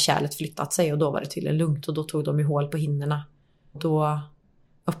hade ju det här kärlet flyttat sig, och då var det tydligen lugnt, och då tog de ju hål på hinnorna. Då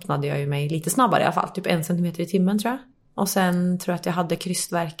öppnade jag ju mig lite snabbare i alla fall, typ 1 centimeter i timmen tror jag. Och sen tror jag att jag hade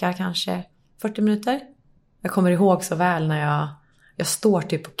krystvärkar kanske 40 minuter. Jag kommer ihåg så väl när jag står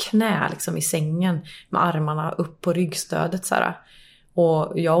typ på knä liksom i sängen med armarna upp på ryggstödet så här.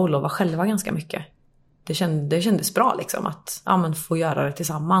 Och jag och Olof var själva ganska mycket. Det kändes bra liksom att få göra det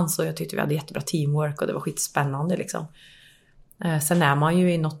tillsammans, och jag tyckte vi hade jättebra teamwork och det var skitspännande liksom. Sen är man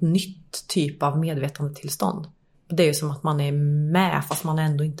ju i något nytt typ av medvetandetillstånd. Det är ju som att man är med fast man är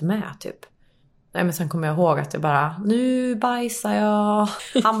ändå inte med typ. Nej, men sen kommer jag ihåg att jag bara, nu bajsar jag.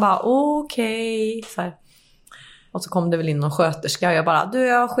 Han bara okej. Så och så kom det väl in någon sköterska och jag bara,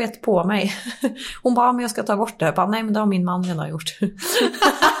 jag sket på mig. Hon bara, men jag ska ta bort det. Jag bara, nej men det har min man redan gjort.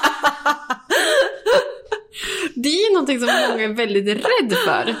 Det är ju någonting som många är väldigt rädd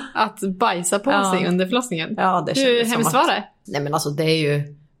för, att bajsa på sig under förlossningen. Ja, det Hur hemskt var det? Nej men alltså det är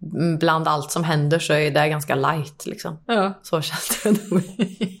ju, bland allt som händer så är det ganska light liksom. Ja. Så känns det.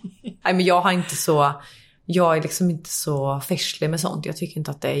 Nej men jag är liksom inte så färslig med sånt. Jag tycker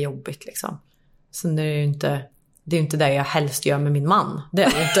inte att det är jobbigt liksom. Sen är det ju inte det jag helst gör med min man. Det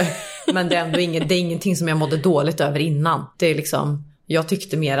är det inte. Men det är ändå det är ingenting som jag mådde dåligt över innan. Det är liksom, jag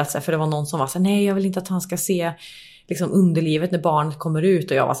tyckte mer att, för det var någon som var så här, nej jag vill inte att han ska se liksom underlivet när barnet kommer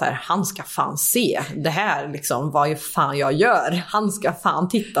ut, och jag var så här, han ska fan se det här liksom, vad ju fan jag gör. Han ska fan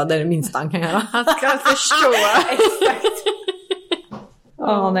titta där det minsta han kan göra. Han ska förstå. Exakt.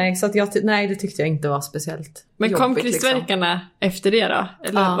 Ja, nej, så att det tyckte jag inte var speciellt. Men jobbigt, kom krystvärkarna liksom efter det då?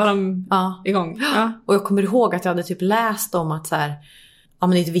 Eller var de igång? Ja. Och jag kommer ihåg att jag hade typ läst om att så här,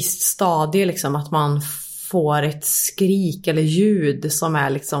 men i ett visst stadie liksom, att man får ett skrik eller ljud som är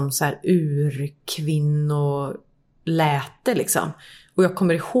liksom så här urkvinnoläte liksom. Och jag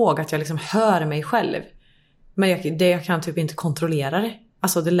kommer ihåg att jag liksom hör mig själv. Men jag kan typ inte kontrollera det.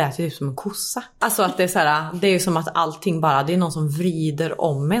 Alltså det lät ju som en kossa. Alltså att det är så här, det är ju som att allting bara, det är någon som vrider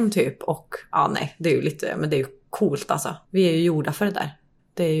om en typ. Och nej, det är ju lite, men det är ju coolt alltså. Vi är ju gjorda för det där.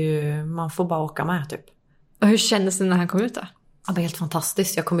 Det är ju, man får bara åka med typ. Och hur kändes det när han kom ut då? Ja, det var helt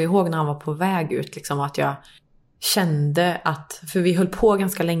fantastiskt. Jag kommer ihåg när han var på väg ut liksom, att jag kände att, för vi höll på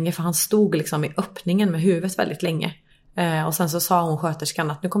ganska länge, för han stod liksom i öppningen med huvudet väldigt länge. Och sen så sa hon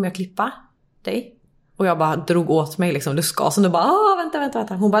sköterskan att nu kommer jag klippa dig. Och jag bara drog åt mig liksom lustgasen och bara,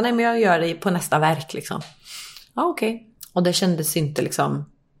 vänta. Hon bara, nej men jag gör det på nästa verk liksom. Ja, okej. Och det kändes inte liksom,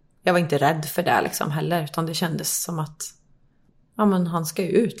 jag var inte rädd för det liksom heller, utan det kändes som att, men han ska ju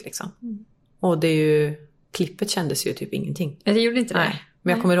ut liksom. Och det är ju, klippet kändes ju typ ingenting. Det gjorde inte det? Nej.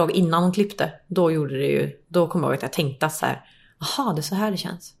 Men jag kommer ihåg innan hon klippte, då kommer jag ihåg att jag tänkte att så här, aha, det är så här det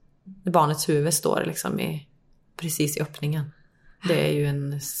känns. När barnets huvud står liksom precis i öppningen. Det är ju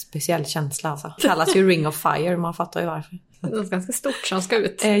en speciell känsla alltså. Det kallas ju Ring of Fire, man fattar ju varför. Det är ganska stort som ska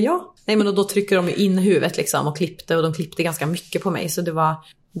ut. Ja, nej men då trycker de in huvudet liksom och klippte, och de klippte ganska mycket på mig, så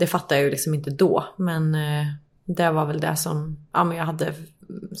det fattar jag ju liksom inte då, men det var väl det som, ja men jag hade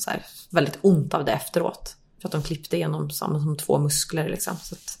så här, väldigt ont av det efteråt, för att de klippte igenom som 2 muskler liksom,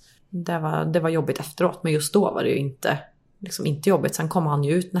 så att det var jobbigt efteråt, men just då var det ju inte jobbigt. Sen kom han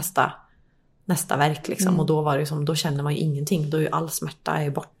ju ut nästa verk liksom, och då var det som, då kände man ju ingenting, då är ju all smärta är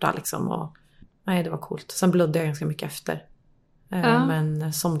borta liksom, och nej, det var coolt. Sen blödde jag ganska mycket efter.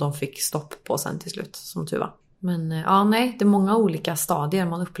 Men som de fick stopp på sen till slut, som tur var. Men ja, nej, det är många olika stadier.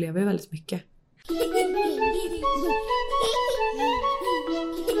 Man upplever ju väldigt mycket.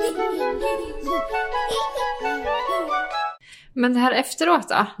 Men det här efteråt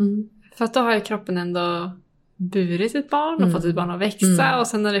då? För att då har ju kroppen ändå burit ett barn och fått ett barn att växa, och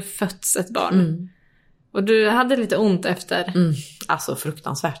sen har det fötts ett barn. Och du hade lite ont efter. Alltså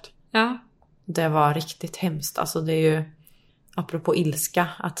fruktansvärt. Ja. Det var riktigt hemskt. Alltså det är ju, apropå ilska,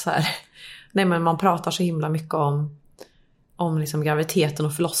 att så här, nej men man pratar så himla mycket om liksom graviditeten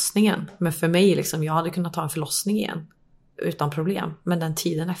och förlossningen. Men för mig liksom, jag hade kunnat ta en förlossning igen utan problem. Men den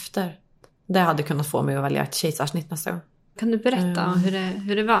tiden efter, det hade kunnat få mig att välja ett kejsarsnitt nästa gång. Kan du berätta om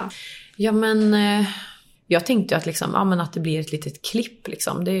hur det var? Ja men jag tänkte att liksom, ja men att det blir ett litet klipp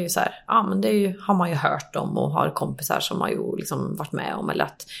liksom. Det är ju så här, ja men det är ju, har man ju hört om och har kompisar som har ju liksom varit med om, eller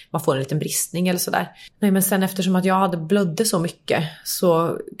att man får en liten bristning eller sådär. Nej men sen eftersom att jag hade blödde så mycket,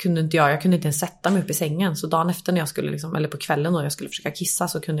 så kunde jag kunde inte ens sätta mig upp i sängen. Så dagen efter när jag skulle liksom, eller på kvällen när jag skulle försöka kissa,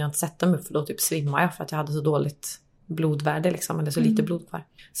 så kunde jag inte sätta mig upp, för då typ svimmade jag, för att jag hade så dåligt blodvärde liksom, eller så lite blod kvar.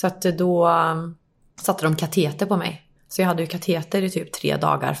 Så att då satte de kateter på mig. Så jag hade ju kateter i typ 3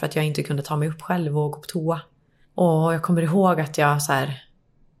 dagar, för att jag inte kunde ta mig upp själv och gå på toa. Och jag kommer ihåg att jag så här,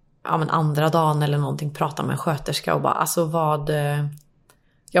 ja men andra dagen eller någonting, pratade med en sköterska och bara, alltså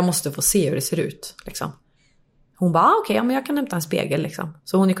jag måste få se hur det ser ut liksom. Hon bara, okej, ja men jag kan hämta en spegel liksom.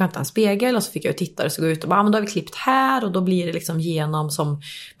 Så hon gick och hämtade en spegel, och så fick jag titta och så gå ut och bara, ja men då har vi klippt här, och då blir det liksom genom, som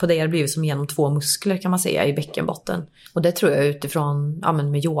på det har blivit som genom 2 muskler kan man säga i bäckenbotten. Och det tror jag utifrån, ja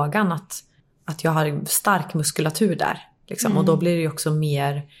men med yogan, att jag har stark muskulatur där liksom. Och då blir det ju också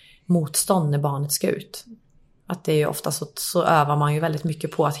mer motstånd när barnet ska ut. Att det är ju ofta så övar man ju väldigt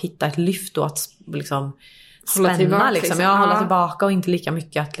mycket på att hitta ett lyft och att liksom spänna tillbaka, liksom. Hålla tillbaka, och inte lika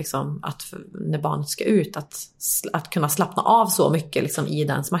mycket att liksom, att när barnet ska ut, att kunna slappna av så mycket liksom i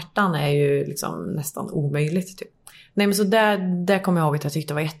den smärtan är ju liksom nästan omöjligt typ. Nej men så där kommer jag ihåg att jag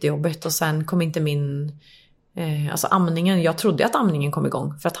tyckte det var jättejobbigt, och sen kom inte min alltså amningen, jag trodde att amningen kom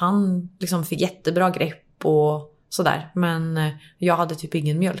igång, för att han liksom fick jättebra grepp och sådär, men jag hade typ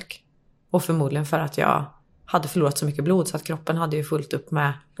ingen mjölk, och förmodligen för att jag hade förlorat så mycket blod, så att kroppen hade ju fullt upp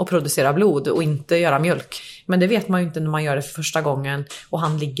med att producera blod och inte göra mjölk. Men det vet man ju inte när man gör det för första gången, och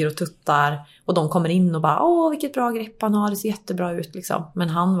han ligger och tuttar, och de kommer in och bara, åh vilket bra grepp han har, det ser jättebra ut liksom. Men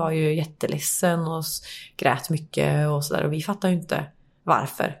han var ju jätteledsen och grät mycket och sådär, och vi fattar ju inte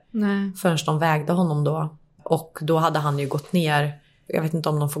varför. Nej. Förrän de vägde honom då. Och då hade han ju gått ner, jag vet inte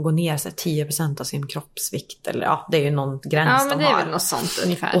om de får gå ner så 10% av sin kroppsvikt, eller ja, det är ju någon gräns de har. Ja, men det är väl något sånt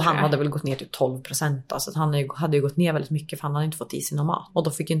ungefär. Och han hade väl gått ner till 12%, alltså han hade ju gått ner väldigt mycket, för han hade inte fått i sig någon mat. Och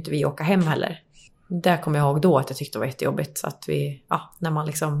då fick ju inte vi åka hem heller. Där kommer jag ihåg då att jag tyckte det var jättejobbigt, så att vi, ja, när man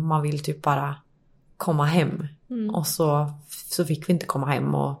liksom, man vill typ bara komma hem. Och så fick vi inte komma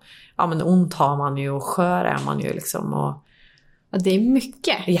hem, och ja men ont har man ju, och skör är man ju liksom, och ja, det är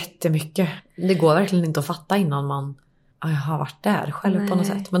mycket. Jättemycket. Det går verkligen inte att fatta innan man har varit där själv. Nej. På något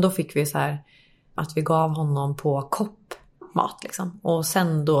sätt. Men då fick vi så här att vi gav honom på kopp mat liksom. Och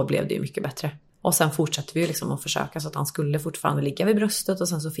sen då blev det ju mycket bättre. Och sen fortsatte vi ju liksom att försöka så att han skulle fortfarande ligga vid bröstet. Och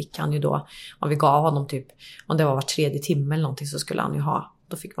sen så fick han ju då, om vi gav honom typ, om det var 3:e timme eller någonting, så skulle han ju ha,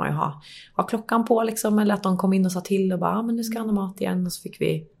 då fick man ju ha klockan på liksom. Eller att de kom in och sa till och bara, men nu ska han ha mat igen. Och så fick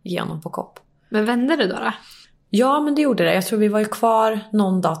vi ge honom på kopp. Men vände det då? Ja, men det gjorde det. Jag tror vi var ju kvar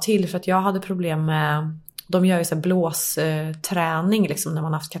någon dag till, för att jag hade problem med, de gör ju så här blåsträning liksom när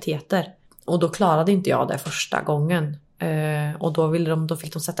man haft kateter. Och då klarade inte jag det första gången. Och då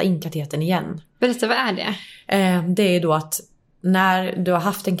fick de sätta in katetern igen. Berätta, vad är det? Det är då att när du har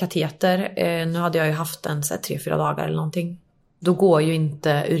haft en kateter, nu hade jag ju haft den så här 3-4 dagar eller någonting. Då går ju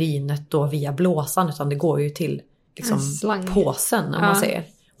inte urinet då via blåsan, utan det går ju till liksom påsen, om man säger.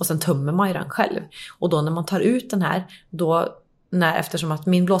 Och sen tömmer man ju den själv. Och då när man tar ut den här, då eftersom att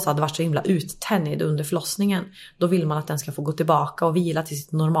min blåsa hade varit så himla uttänjd under förlossningen, då vill man att den ska få gå tillbaka och vila till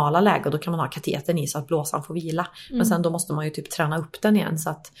sitt normala läge, och då kan man ha katetern i så att blåsan får vila. Men sen då måste man ju typ träna upp den igen, så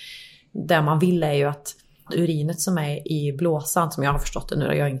att det man vill är ju att urinet som är i blåsan, som jag har förstått det nu,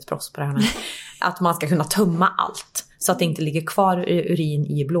 jag är inget proffs på det här, men att man ska kunna tömma allt så att det inte ligger kvar urin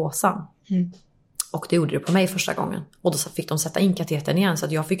i blåsan. Och det gjorde det på mig första gången. Och då fick de sätta in katetern igen, så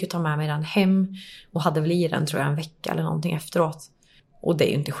att jag fick ju ta med mig den hem och hade väl i den, tror jag, en vecka eller någonting efteråt. Och det är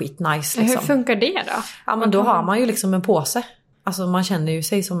ju inte skitnice liksom. Hur funkar det då? Ja, men då har man ju liksom en påse. Alltså man känner ju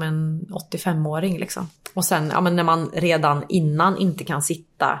sig som en 85-åring liksom. Och sen, ja, men när man redan innan inte kan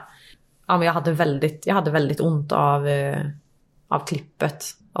sitta. Ja, men jag hade väldigt ont av klippet.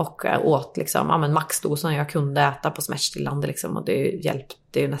 Och åt liksom, ja, men maxdosen jag kunde äta på smärtstillande liksom. Och det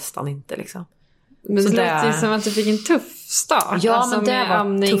hjälpte ju nästan inte liksom. Men så det låter ju som att du fick en tuff start. Ja, alltså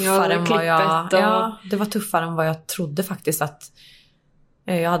men det var tuffare än vad ja, det var tuffare än vad jag trodde faktiskt. Att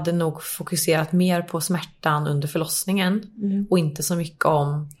jag hade nog fokuserat mer på smärtan under förlossningen. Och inte så mycket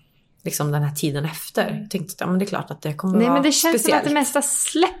om liksom den här tiden efter. Jag tänkte att ja, men det är klart att det kommer vara men det känns speciellt. som att det mesta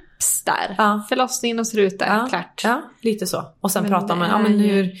släpps där. Ja. Förlossningen och slutet, klart. Ja, lite så. Och sen pratar man, ja men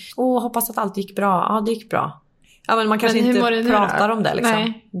hur, hoppas att allt gick bra. Ja, det gick bra. Ja, men man kanske inte pratar om det liksom.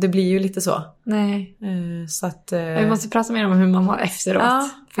 Nej. Det blir ju lite så. Nej. Så att... Vi måste prata mer om hur man var efteråt,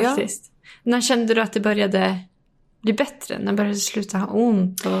 faktiskt. Ja. När kände du att det började bli bättre? När började du sluta ha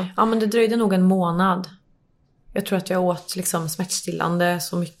ont? Ja, men det dröjde nog en månad. Jag tror att jag åt liksom smärtstillande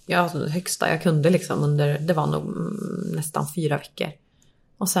så mycket, högsta jag kunde liksom under, det var nog nästan 4 veckor.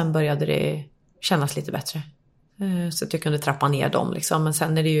 Och sen började det kännas lite bättre. Så att jag kunde trappa ner dem liksom. Men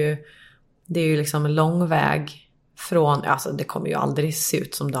sen är det är ju liksom en lång väg från, alltså det kommer ju aldrig se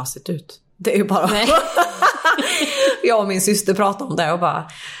ut som det har sett ut. Det är ju bara... Jag och min syster pratade om det och bara,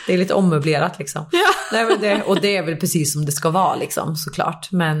 det är lite ommöblerat liksom. Ja. Nej, men och det är väl precis som det ska vara liksom,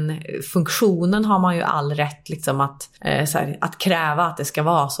 såklart. Men funktionen har man ju all rätt liksom att kräva att det ska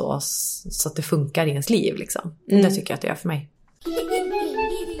vara så att det funkar i ens liv liksom. Det tycker jag att det är för mig.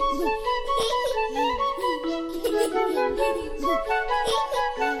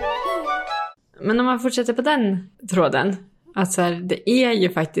 Men om man fortsätter på den tråden, att så här, det är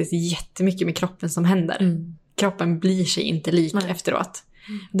ju faktiskt jättemycket med kroppen som händer. Kroppen blir sig inte lik efteråt.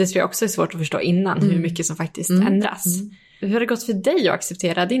 Det tror jag också är svårt att förstå innan, hur mycket som faktiskt ändras. Hur har det gått för dig att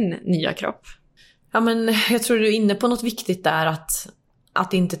acceptera din nya kropp? Ja, men jag tror du är inne på något viktigt där,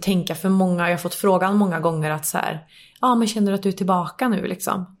 att inte tänka för många. Jag har fått frågan många gånger att så här, ja men känner du att du är tillbaka nu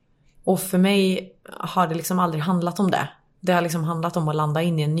liksom? Och för mig har det liksom aldrig handlat om det. Det har liksom handlat om att landa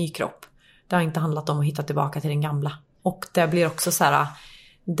in i en ny kropp. Det har inte handlat om att hitta tillbaka till den gamla. Och det blir också så här,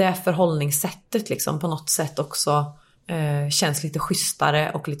 det förhållningssättet liksom på något sätt också känns lite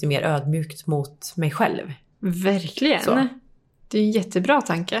schysstare och lite mer ödmjukt mot mig själv. Verkligen. Så. Det är en jättebra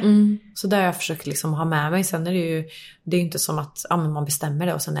tanke. Så där har jag försökt liksom ha med mig. Sen är det är ju inte som att man bestämmer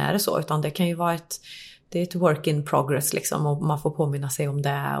det och sen är det så. Utan det kan ju vara ett work in progress liksom. Och man får påminna sig om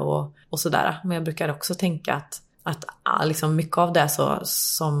det och sådär. Men jag brukar också tänka att liksom mycket av det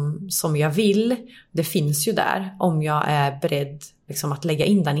som jag vill, det finns ju där om jag är beredd liksom att lägga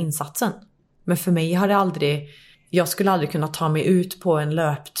in den insatsen. Men för mig har det aldrig, jag skulle aldrig kunna ta mig ut på en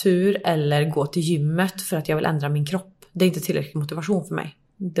löptur eller gå till gymmet för att jag vill ändra min kropp. Det är inte tillräcklig motivation för mig.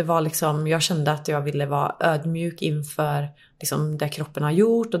 Det var liksom, jag kände att jag ville vara ödmjuk inför liksom det kroppen har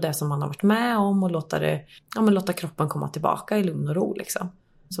gjort och det som man har varit med om och låta kroppen komma tillbaka i lugn och ro liksom.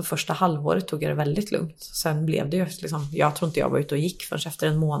 Så första halvåret tog jag det väldigt lugnt. Sen blev det ju liksom, jag tror inte jag var ute och gick förrän efter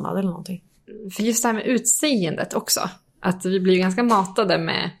en månad eller någonting. För just det här med utseendet också. Att vi blir ganska matade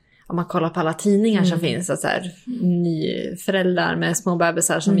med, om man kollar på alla tidningar som finns, att så här, föräldrar med små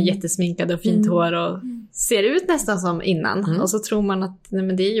bebisar som är jättesminkade och fint hår och ser ut nästan som innan. Och så tror man att nej,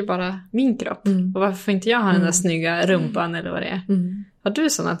 men det är ju bara min kropp. Och varför får inte jag ha den där snygga rumpan eller vad det är? Har du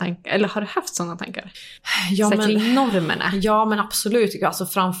sådana tankar? Eller har du haft sådana tankar? Ja, så kring normerna? Ja, men absolut. Alltså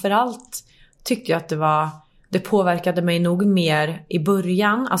framförallt tyckte jag att det påverkade mig nog mer i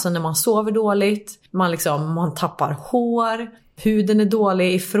början. Alltså när man sover dåligt, man tappar hår, huden är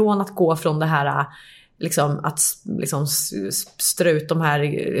dålig, ifrån att gå från det här liksom att liksom strö ut de här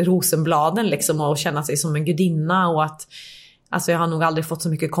rosenbladen liksom och känna sig som en gudinna, och att alltså jag har nog aldrig fått så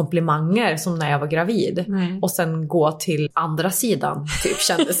mycket komplimanger som när jag var gravid. Och sen gå till andra sidan typ,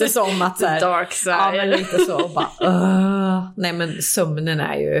 kändes det som att så här, dark side. Ja, men lite så och bara nej, men sömnen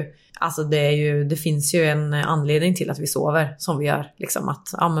är ju, alltså det finns ju en anledning till att vi sover som vi gör liksom,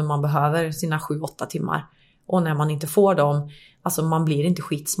 att men man behöver sina 7-8 timmar. Och när man inte får dem, alltså man blir inte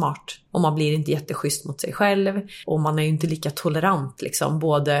skitsmart. Och man blir inte jätteschysst mot sig själv. Och man är ju inte lika tolerant liksom.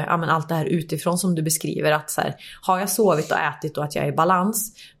 Både, ja men allt det här utifrån som du beskriver. Att så här, har jag sovit och ätit och att jag är i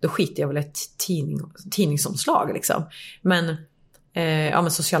balans, då skiter jag väl ett tidningsomslag liksom. Men, ja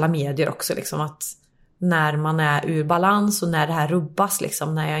men sociala medier också liksom. Att när man är ur balans och när det här rubbas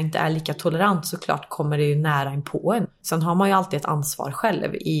liksom. När jag inte är lika tolerant, så klart kommer det ju nära in på en. Sen har man ju alltid ett ansvar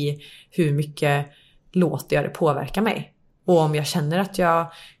själv i hur mycket låter jag det påverka mig. Och om jag känner att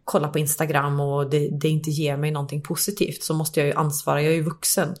jag kollar på Instagram och det inte ger mig någonting positivt, så måste jag ju ansvara. Jag är ju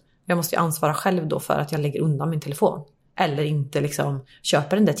vuxen. Jag måste ju ansvara själv då för att jag lägger undan min telefon. Eller inte liksom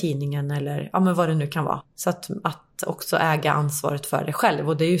köper den där tidningen eller ja men vad det nu kan vara. Så att också äga ansvaret för det själv.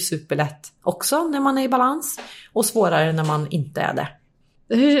 Och det är ju superlätt också när man är i balans. Och svårare när man inte är det.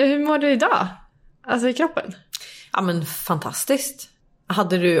 Hur mår du idag? Alltså i kroppen? Ja men fantastiskt.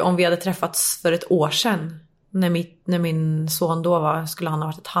 Om vi hade träffats för ett år sedan, när min son då skulle han ha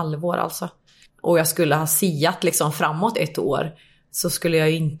varit ett halvår alltså, och jag skulle ha siat liksom framåt ett år, så skulle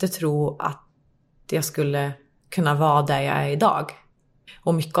jag inte tro att jag skulle kunna vara där jag är idag.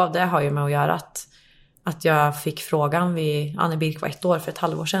 Och mycket av det har ju med att göra att jag fick frågan Anne Birk var 1 år för ett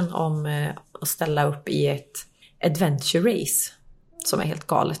halvår sedan om att ställa upp i ett adventure race. Som är helt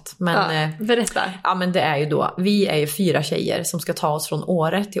galet. Men, berätta. Ja men det är ju då, vi är ju 4 tjejer som ska ta oss från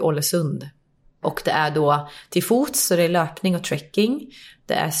Åre till Ålesund. Och det är då till fots, så det är löpning och trekking.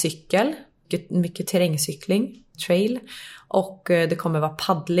 Det är cykel, mycket terrängcykling, trail. Och det kommer vara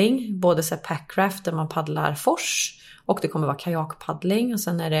paddling, både så packraft där man paddlar fors. Och det kommer vara kajakpaddling. Och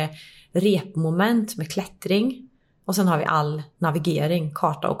sen är det repmoment med klättring. Och sen har vi all navigering,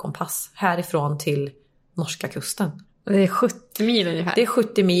 karta och kompass. Härifrån till norska kusten. Det är 70 mil ungefär. Det är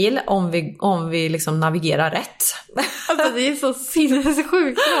 70 mil om vi liksom navigerar rätt. Alltså det är så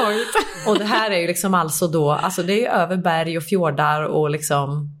sinnessjukt långt. Och det här är ju liksom alltså då, alltså det är ju över berg och fjordar och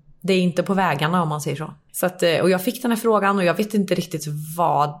liksom, det är inte på vägarna om man säger så. Så att, och jag fick den här frågan och jag vet inte riktigt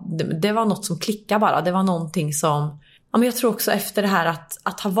vad, det var något som klickade bara. Det var någonting som, ja men jag tror också efter det här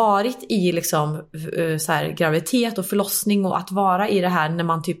att ha varit i liksom så här graviditet och förlossning och att vara i det här när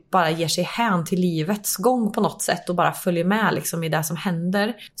man typ bara ger sig hän till livets gång på något sätt och bara följer med liksom i det som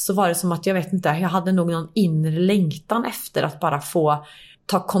händer, så var det som att jag vet inte, jag hade nog någon inre längtan efter att bara få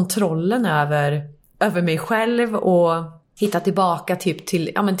ta kontrollen över mig själv och hitta tillbaka typ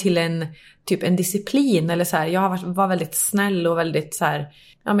till en disciplin eller så här. Jag var väldigt snäll och väldigt så här,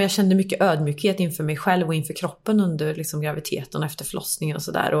 ja men jag kände mycket ödmjukhet inför mig själv och inför kroppen under liksom graviditeten och efter förlossningen och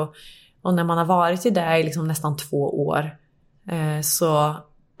sådär. Och när man har varit i det i liksom nästan 2 år så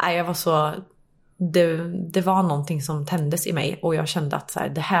jag var så, det var någonting som tändes i mig och jag kände att så här,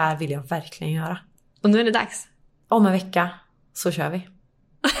 det här vill jag verkligen göra. Och nu är det dags. Om en vecka så kör vi.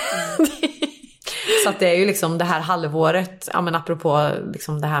 Så att det är ju liksom det här halvåret, ja men apropå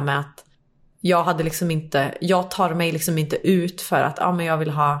liksom det här med att jag tar mig liksom inte ut för att ja men jag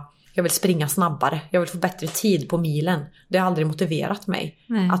vill springa snabbare, jag vill få bättre tid på milen. Det har aldrig motiverat mig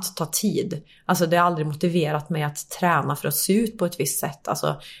att ta tid. Alltså det har aldrig motiverat mig att träna för att se ut på ett visst sätt.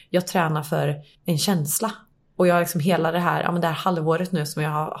 Alltså jag tränar för en känsla. Och jag liksom hela det här halvåret nu som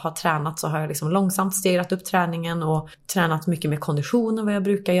jag har tränat, så har jag liksom långsamt stegrat upp träningen och tränat mycket mer kondition än vad jag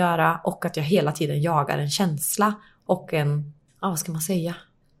brukar göra. Och att jag hela tiden jagar en känsla och vad ska man säga?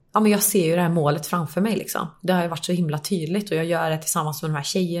 Ja men jag ser ju det här målet framför mig liksom. Det har ju varit så himla tydligt och jag gör det tillsammans med de här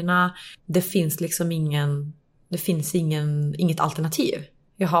tjejerna. Det finns liksom inget alternativ.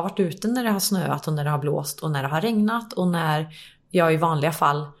 Jag har varit ute när det har snöat och när det har blåst och när det har regnat och när jag i vanliga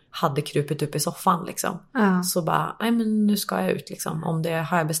fall hade krupit upp i soffan liksom. Så bara, nej men nu ska jag ut liksom. Om det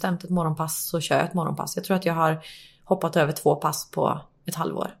har jag bestämt ett morgonpass så kör jag ett morgonpass. Jag tror att jag har hoppat över 2 pass på ett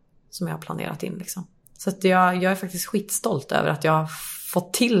halvår som jag har planerat in liksom. Så att jag är faktiskt skitstolt över att jag har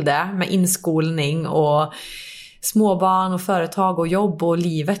fått till det med inskolning och småbarn och företag och jobb och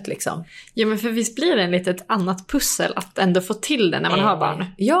livet liksom. Ja men för visst blir det en litet annat pussel att ändå få till det när man har barn.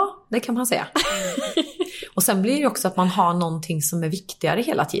 Ja, det kan man säga. Och sen blir det också att man har någonting som är viktigare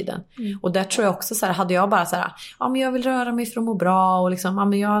hela tiden. Och där tror jag också så här, hade jag bara så här, ja men jag vill röra mig för att må bra och liksom, ja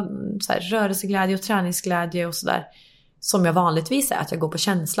men jag så här, rörelseglädje och träningsglädje och sådär. Som jag vanligtvis är, att jag går på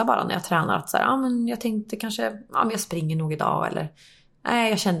känsla bara när jag tränar. Att så här, ja men jag tänkte kanske, ja men jag springer nog idag eller nej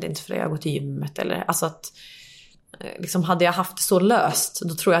jag kände inte för det, jag går till gymmet eller alltså att liksom hade jag haft det så löst,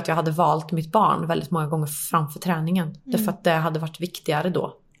 då tror jag att jag hade valt mitt barn väldigt många gånger framför träningen. Därför att det hade varit viktigare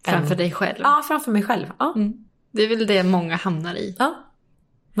då. Framför dig själv? Ja, framför mig själv. Ja. Det är väl det många hamnar i. Ja.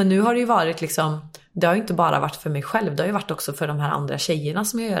 Men nu har det ju varit liksom, det har ju inte bara varit för mig själv, det har ju varit också för de här andra tjejerna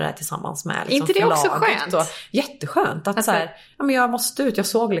som jag gör det här tillsammans med. Liksom, inte det också skönt? Och, jätteskönt att så här, ja, men jag måste ut, jag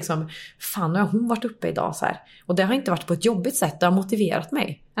såg liksom, fan, nu har hon varit uppe idag så här. Och det har inte varit på ett jobbigt sätt, det har motiverat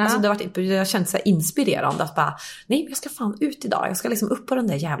mig. Alltså det har känts så här inspirerande att bara, nej men jag ska fan ut idag, jag ska liksom upp på den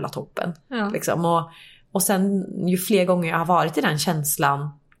där jävla toppen. Liksom. Och sen ju fler gånger jag har varit i den känslan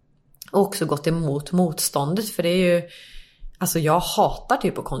och också gått emot motståndet, för det är ju, alltså jag hatar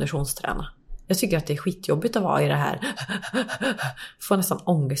typ att konditionsträna. Jag tycker att det är skitjobbigt att vara i det här. Får nästan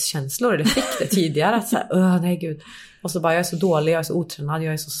ångestkänslor. Det fick det tidigare. Att så här, nej gud. Och så bara, jag är så dålig, jag är så otränad,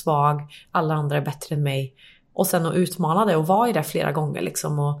 jag är så svag. Alla andra är bättre än mig. Och sen att utmana det och vara i det flera gånger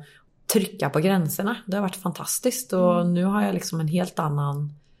liksom. Och trycka på gränserna. Det har varit fantastiskt. Och nu har jag liksom en helt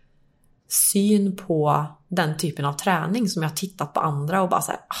annan syn på den typen av träning som jag har tittat på andra och bara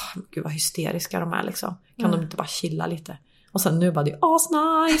så här, gud vad hysteriska de är liksom. Kan de inte bara chilla lite? Och sen nu bara, det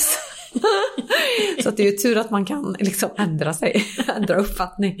är nice. Så att det är ju tur att man kan liksom ändra sig, ändra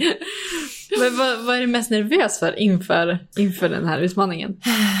uppfattning. Men vad är du mest nervös för inför den här utmaningen?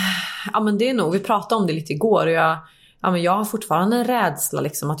 Ja men det är nog, vi pratade om det lite igår och jag har fortfarande en rädsla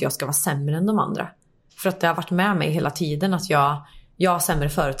liksom att jag ska vara sämre än de andra. För att det har varit med mig hela tiden att jag har sämre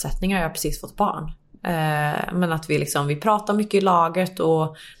förutsättningar, jag har precis fått barn. Men att vi pratar mycket i laget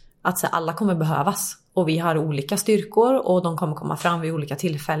och att så alla kommer behövas. Och vi har olika styrkor och de kommer komma fram vid olika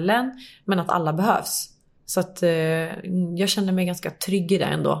tillfällen. Men att alla behövs. Så att jag känner mig ganska trygg i det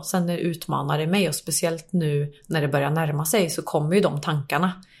ändå. Sen när det utmanar det mig och speciellt nu när det börjar närma sig så kommer ju de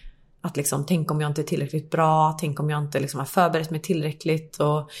tankarna. Att liksom, tänk om jag inte är tillräckligt bra. Tänk om jag inte liksom har förberett mig tillräckligt.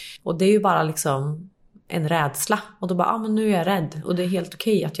 Och det är ju bara liksom en rädsla. Och då bara, men nu är jag rädd. Och det är helt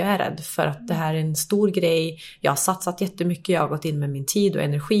okej att jag är rädd. För att det här är en stor grej. Jag har satsat jättemycket. Jag har gått in med min tid och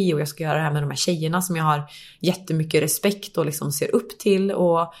energi. Och jag ska göra det här med de här tjejerna som jag har jättemycket respekt och liksom ser upp till.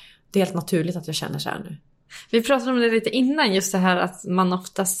 Och det är helt naturligt att jag känner så här nu. Vi pratade om det lite innan, just det här att man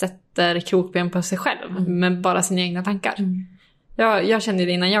ofta sätter krokben på sig själv. Med bara sina egna tankar. Jag kände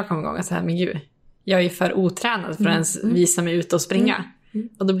det innan jag kom igång. Så här, men gud, jag är ju för otränad för att ens visa mig ut och springa.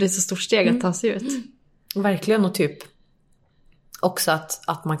 Och då blir det så stort steg att ta sig ut. Verkligen, och typ också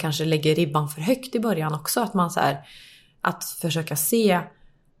att man kanske lägger ribban för högt i början också. Att man så här, att försöka se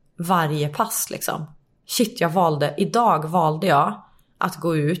varje pass liksom. Shit, idag valde jag att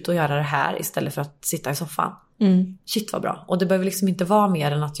gå ut och göra det här istället för att sitta i soffan. Shit vad bra. Och det behöver liksom inte vara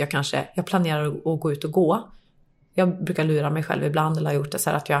mer än att jag planerar att gå ut och gå. Jag brukar lura mig själv ibland, eller har gjort det så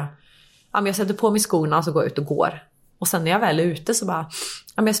här att jag sätter på mig skorna och så går jag ut och går. Och sen när jag väl är ute så bara,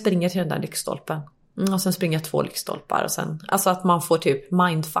 jag springer till den där lyktstolpen. Och sen springer jag 2 lyktstolpar. Och sen, alltså att man får typ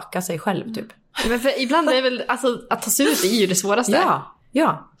mindfucka sig själv typ. Men för ibland är det väl, alltså att ta sig ut är ju det svåraste.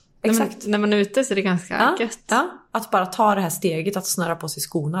 Ja, exakt. När man är ute så är det ganska gött. Ja, att bara ta det här steget att snöra på sig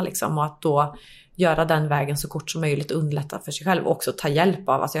skorna liksom. Och att då göra den vägen så kort som möjligt och underlätta för sig själv. Och också ta hjälp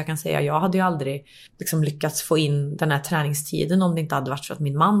av, alltså jag kan säga, jag hade ju aldrig liksom lyckats få in den här träningstiden om det inte hade varit för att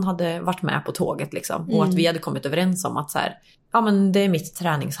min man hade varit med på tåget liksom. Och att vi hade kommit överens om att så här, men det är mitt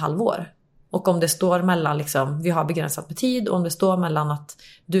träningshalvår. Och om det står mellan liksom, vi har begränsat med tid, och om det står mellan att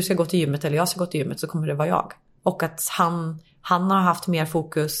du ska gå till gymmet eller jag ska gå till gymmet, så kommer det vara jag. Och att han har haft mer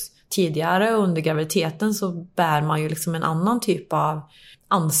fokus tidigare, under graviditeten så bär man ju liksom en annan typ av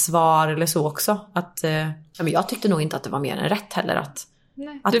ansvar eller så också. Att, men jag tyckte nog inte att det var mer än rätt heller att...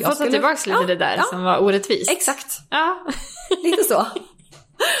 Nej. Att du får ta tillbaka lite det där som var orättvist. Exakt. Ja. Lite så.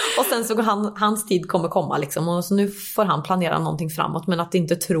 Och sen så hans tid kommer komma liksom. Och så nu får han planera någonting framåt. Men att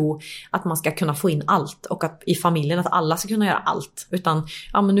inte tro att man ska kunna få in allt. Och att i familjen att alla ska kunna göra allt. Utan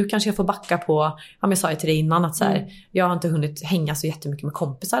men nu kanske jag får backa på... jag sa ju till dig innan att så här, jag har inte hunnit hänga så jättemycket med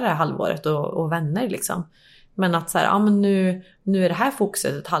kompisar det här halvåret. Och vänner liksom. Men att så här, men nu är det här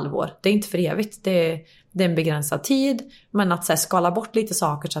fokuset ett halvår. Det är inte för evigt. Det är en begränsad tid. Men att så här, skala bort lite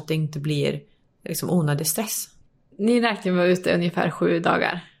saker så att det inte blir liksom onödig stress. Ni räknar med ute ungefär 7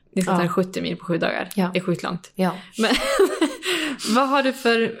 dagar. Ni ska ta 70 mil på 7 dagar. Ja. Det är sjukt långt. Ja. Men vad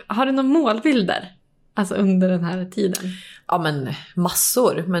har du några målbilder? Alltså under den här tiden? Ja, men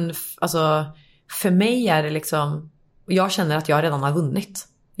massor. Men alltså för mig är det liksom... Jag känner att jag redan har vunnit.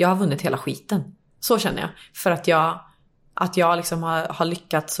 Jag har vunnit hela skiten. Så känner jag. För att jag liksom har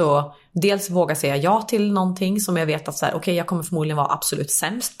lyckats så... Dels våga säga ja till någonting som jag vet att så här, okej, jag kommer förmodligen vara absolut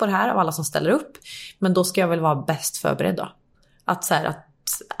sämst på det här av alla som ställer upp. Men då ska jag väl vara bäst förberedd då. Att så här,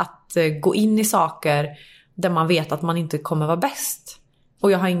 att gå in i saker där man vet att man inte kommer vara bäst.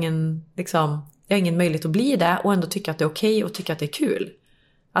 Och jag har ingen möjlighet att bli det och ändå tycka att det är okej och tycka att det är kul.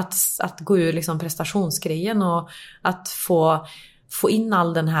 Att gå ur liksom prestationsgrejen och att få in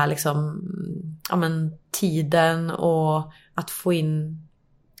all den här liksom, tiden och att få in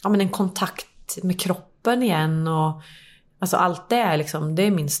en kontakt med kroppen igen och alltså allt det är liksom, det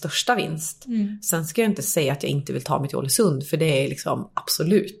är min största vinst. Sen ska jag inte säga att jag inte vill ta mig till Ålesund, för det är liksom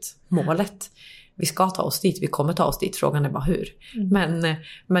absolut målet. Vi ska ta oss dit, vi kommer ta oss dit, frågan är bara hur.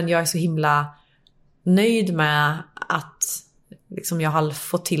 Men jag är så himla nöjd med att liksom jag har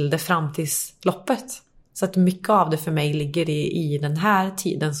fått till det fram till loppet. Så att mycket av det för mig ligger i den här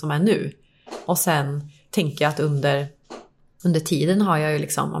tiden som är nu. Och sen tänker jag att under tiden har jag ju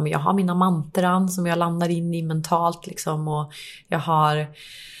liksom, jag har mina mantran som jag landar in i mentalt liksom, och jag har,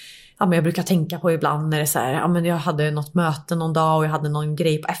 jag brukar tänka på ibland när det är så här, jag hade något möte någon dag och jag hade någon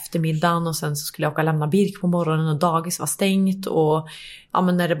grej på eftermiddagen och sen så skulle jag åka och lämna Birk på morgonen och dagis var stängt och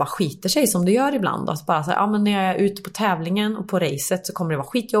när det bara skiter sig som det gör ibland då, så bara så här, när jag är ute på tävlingen och på racet så kommer det vara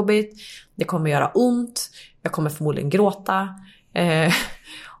skitjobbigt, det kommer göra ont, jag kommer förmodligen gråta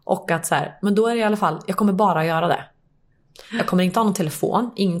och att så här, men då är det i alla fall, jag kommer bara göra det. Jag kommer inte ha någon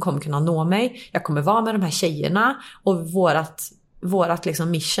telefon, ingen kommer kunna nå mig, jag kommer vara med de här tjejerna och vårat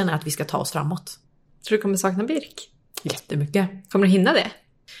liksom mission är att vi ska ta oss framåt. Tror du kommer sakna Birk? Jättemycket. Kommer du hinna det?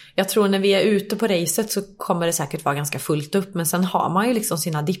 Jag tror när vi är ute på racet så kommer det säkert vara ganska fullt upp, men sen har man ju liksom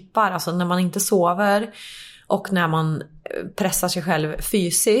sina dippar, alltså när man inte sover och när man pressar sig själv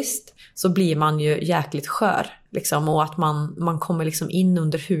fysiskt så blir man ju jäkligt skör liksom, och att man kommer liksom in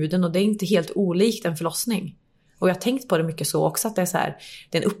under huden och det är inte helt olikt en förlossning. Och jag har tänkt på det mycket så också, att det är så här,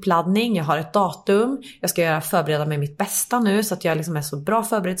 det är en uppladdning, jag har ett datum, jag ska förbereda mig mitt bästa nu så att jag liksom är så bra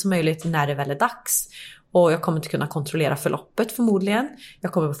förberedd som möjligt när det väl är dags. Och jag kommer inte kunna kontrollera förloppet förmodligen,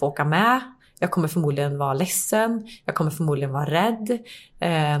 jag kommer få åka med, jag kommer förmodligen vara ledsen, jag kommer förmodligen vara rädd,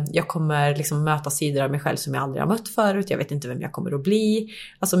 jag kommer liksom möta sidor av mig själv som jag aldrig har mött förut, jag vet inte vem jag kommer att bli.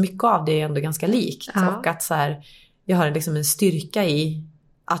 Alltså mycket av det är ändå ganska likt. Och att så här, jag har liksom en styrka i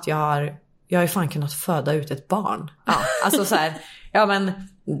att jag har ju fan kunnat föda ut ett barn. Ja, alltså så här, men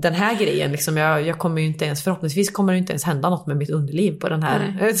den här grejen liksom, jag kommer ju inte ens, förhoppningsvis kommer det inte ens hända något med mitt underliv på den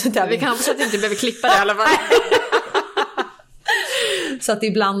här. Vi kan hoppas att vi inte behöver klippa det i alla fall. Så att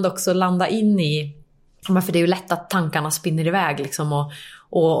ibland också landa in i, för det är ju lätt att tankarna spinner iväg liksom,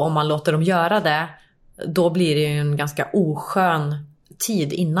 och om man låter dem göra det, då blir det ju en ganska oskön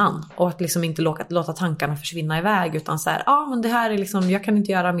tid innan, och att liksom inte låta tankarna försvinna iväg, utan så här, men det här är liksom, jag kan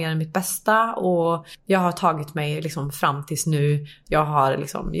inte göra mer än mitt bästa och jag har tagit mig liksom fram tills nu, jag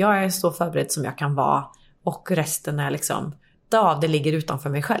är så förberedd som jag kan vara och resten är liksom, det ligger utanför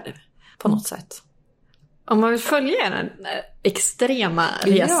mig själv på något sätt. Om man vill följa en extrema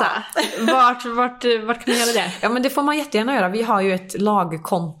resa, vart kan man göra det? Ja, men det får man jättegärna göra. Vi har ju ett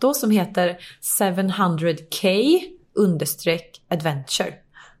lagkonto som heter 700k_adventure.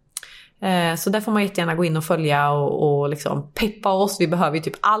 Så där får man jättegärna gå in och följa och liksom peppa oss. Vi behöver ju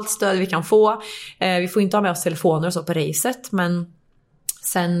typ allt stöd vi kan få. Vi får inte ha med oss telefoner och så på racet, men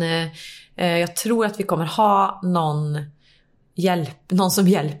sen jag tror att vi kommer ha någon som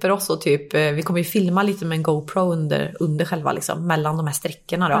hjälper oss, och typ vi kommer ju filma lite med en GoPro under själva liksom, mellan de här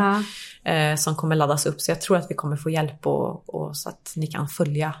sträckorna då, som kommer laddas upp, så jag tror att vi kommer få hjälp och så att ni kan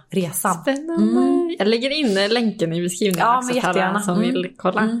följa resan. Spännande. Jag lägger in länken i beskrivningen också, jättegärna som vill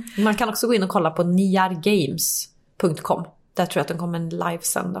kolla. Man kan också gå in och kolla på niargames.com. Där tror jag att den kommer en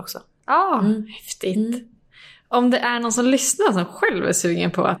livesänd också. Häftigt. Om det är någon som lyssnar som själv är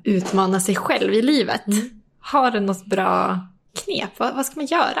sugen på att utmana sig själv i livet, har du något bra knep? Vad ska man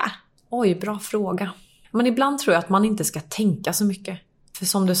göra? Oj, bra fråga. Men ibland tror jag att man inte ska tänka så mycket. För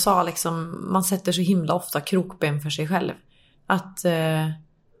som du sa, liksom, man sätter så himla ofta krokben för sig själv. Att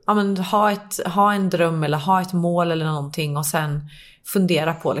ha en dröm eller ha ett mål eller någonting, och sen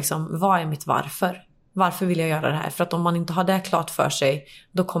fundera på liksom, vad är mitt varför? Varför vill jag göra det här? För att om man inte har det klart för sig,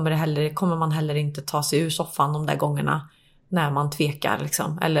 då kommer man heller inte ta sig ur soffan de där gångerna när man tvekar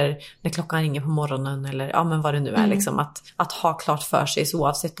liksom, eller när klockan ringer på morgonen, eller men vad det nu är liksom, att ha klart för sig, så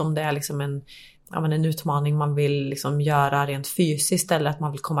oavsett om det är liksom en utmaning man vill liksom göra rent fysiskt, eller att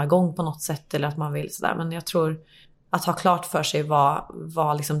man vill komma igång på något sätt, eller att man vill sådär. Men jag tror att ha klart för sig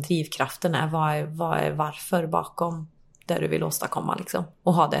vad liksom drivkraften är, vad är varför bakom det du vill åstadkomma liksom,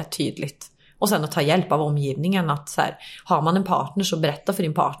 och ha det tydligt. Och sen att ta hjälp av omgivningen, att så här, har man en partner, så berätta för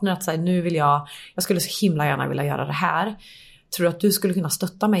din partner att så här, nu vill jag skulle så himla gärna vilja göra det här. Tror du att du skulle kunna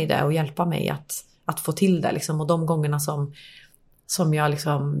stötta mig i det och hjälpa mig att få till det liksom? Och de gångerna som jag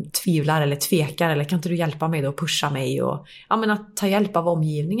liksom tvivlar eller tvekar, eller kan inte du hjälpa mig då och pusha mig, och att ta hjälp av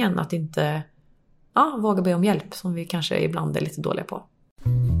omgivningen, att inte våga be om hjälp, som vi kanske ibland är lite dåliga på.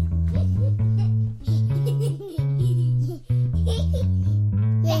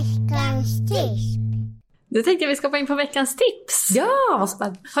 Nu tänkte jag vi ska gå in på veckans tips. Ja, vad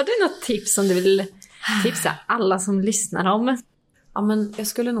spännande. Har du något tips som du vill tipsa alla som lyssnar om? Ja, men jag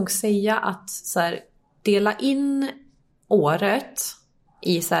skulle nog säga att så här, dela in året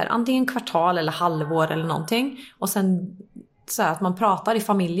i så här, antingen kvartal eller halvår eller någonting. Och sen så här, att man pratar i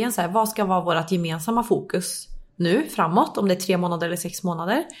familjen. Så här, vad ska vara vårt gemensamma fokus nu framåt? Om det är 3 månader eller 6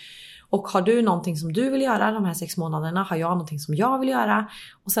 månader. Och har du någonting som du vill göra de här 6 månaderna? Har jag någonting som jag vill göra?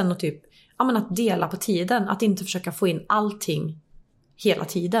 Och sen typ, ja, men att dela på tiden. Att inte försöka få in allting hela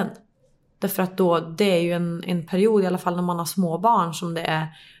tiden. Därför att då, det är ju en period, i alla fall när man har små barn, som det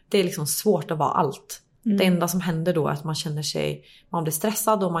är liksom svårt att vara allt. Det enda som händer då är att man blir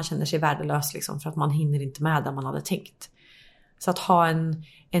stressad och man känner sig värdelös liksom, för att man hinner inte med det man hade tänkt. Så att ha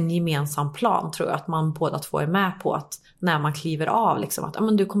en gemensam plan, tror jag att man båda två är med på, att när man kliver av liksom, att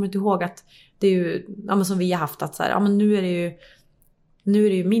men du kommer inte ihåg att det är ju, ja, men som vi har haft, att så här, ja, men nu är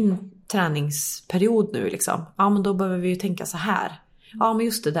det ju min träningsperiod nu liksom. Ja, men då behöver vi ju tänka så här. Ja, men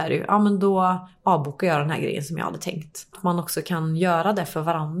just det där ju. Ja, men då avbokar jag den här grejen som jag hade tänkt. Att man också kan göra det för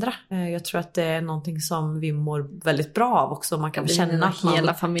varandra. Jag tror att det är någonting som vi mår väldigt bra av också. Man kan känna att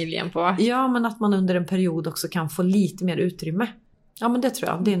hela familjen på. Ja, men att man under en period också kan få lite mer utrymme. Ja, men det tror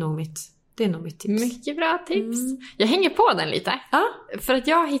jag. Det är nog mitt tips. Mycket bra tips. Jag hänger på den lite. För att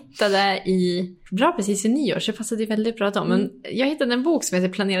jag hittade precis i nyår, så passade det väldigt bra då. Men jag hittade en bok som heter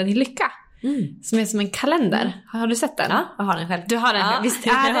Planera din lycka. Som är som en kalender. Har du sett den? Ja, jag har den själv. Du har den själv. Visst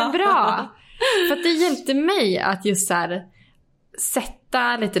är den bra? För att det hjälpte mig att just så här,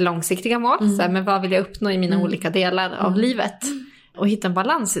 sätta lite långsiktiga mål. Så här, men vad vill jag uppnå i mina olika delar av livet? Och hitta en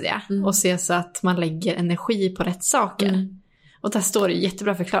balans i det. Och se så att man lägger energi på rätt saker. Och där står det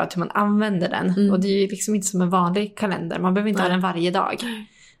jättebra förklarat hur man använder den. Och det är ju liksom inte som en vanlig kalender. Man behöver inte ha den varje dag.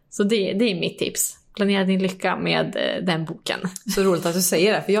 Så det är mitt tips. Planera din lycka med den boken. Så roligt att du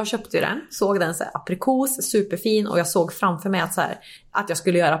säger det, för jag köpte ju den. Såg den så här, aprikos, superfin. Och jag såg framför mig att jag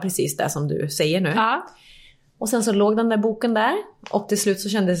skulle göra precis det som du säger nu. Ja. Och sen så låg den där boken där. Och till slut så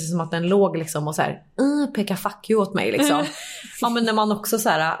kändes det som att den låg liksom och så här, peka fuck you åt mig liksom. Ja, men när man också så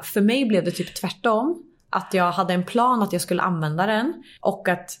här, för mig blev det typ tvärtom. Att jag hade en plan att jag skulle använda den. Och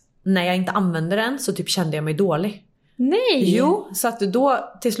att när jag inte använde den så typ kände jag mig dålig. Nej! Jo, så att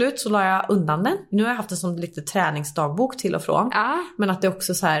då till slut så la jag undan den. Nu har jag haft det som lite träningsdagbok till och från. Men att det är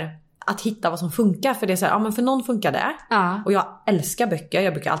också så här, att hitta vad som funkar. För det är så här, ja, men för någon funkar det. Och jag älskar böcker,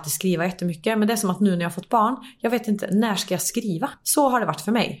 jag brukar alltid skriva jättemycket. Men det är som att nu när jag har fått barn, jag vet inte, när ska jag skriva? Så har det varit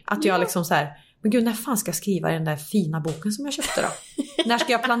för mig. Att jag liksom så här, men gud, när fan ska jag skriva i den där fina boken som jag köpte då? När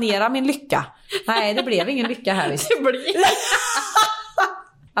ska jag planera min lycka? Nej, det blev ingen lycka här visst. Det blir...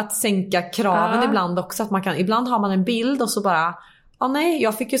 Att sänka kraven ibland också. Att man kan, ibland har man en bild och så bara, nej,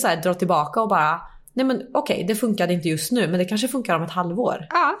 jag fick ju så här dra tillbaka och bara, nej men okej, det funkade inte just nu, men det kanske funkar om ett halvår.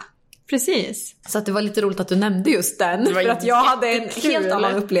 Ja, precis. Så att det var lite roligt att du nämnde just den. För att jag hade en helt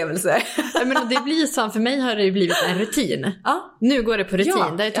annan upplevelse. Men det blir så, för mig har det ju blivit en rutin. Nu går det på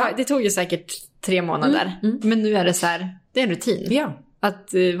rutin. Det tog ju säkert 3 månader. Men nu är det så här, det är en rutin. Ja. Att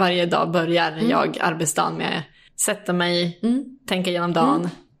varje dag börjar jag arbetsdagen med sätta mig, tänka igenom dagen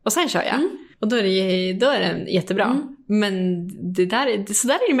och sen kör jag. Och då är det jättebra. Men så där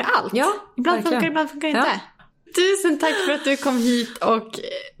är det med allt. Ja, ibland verkligen. funkar det, ibland funkar det inte. Tusen tack för att du kom hit och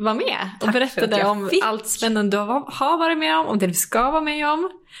var med och berättade om allt spännande du har varit med om det du ska vara med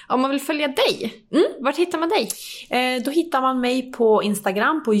om. Om man vill följa dig, vart hittar man dig? Då hittar man mig på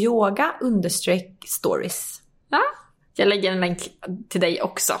Instagram på yoga_stories. Ja, jag lägger en länk till dig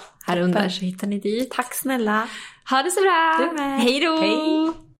också här under, så hittar ni dit. Tack snälla. Ha det så bra. Du med. Hej då.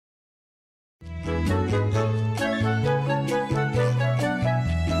 Hej.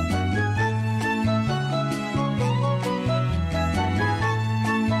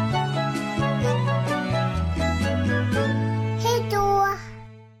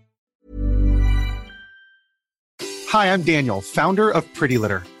 Hi, I'm Daniel, founder of Pretty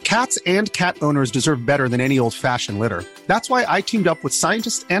Litter. Cats and cat owners deserve better than any old-fashioned litter. That's why I teamed up with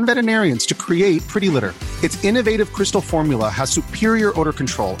scientists and veterinarians to create Pretty Litter. Its innovative crystal formula has superior odor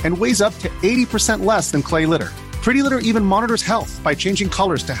control and weighs up to 80% less than clay litter. Pretty Litter even monitors health by changing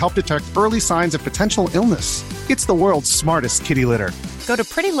colors to help detect early signs of potential illness. It's the world's smartest kitty litter. Go to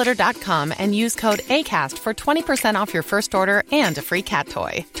prettylitter.com and use code ACAST for 20% off your first order and a free cat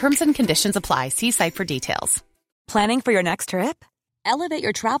toy. Terms and conditions apply. See site for details. Planning for your next trip? Elevate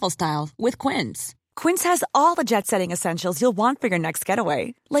your travel style with Quince. Quince has all the jet-setting essentials you'll want for your next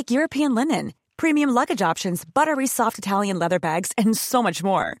getaway, like European linen, premium luggage options, buttery soft Italian leather bags, and so much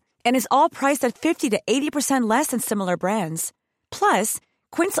more. And is all priced at 50 to 80% less than similar brands. Plus,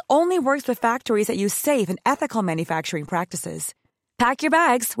 Quince only works with factories that use safe and ethical manufacturing practices. Pack your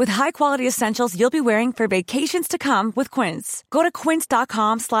bags with high-quality essentials you'll be wearing for vacations to come with Quince. Go to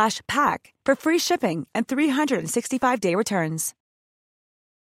quince.com/pack for free shipping and 365-day returns.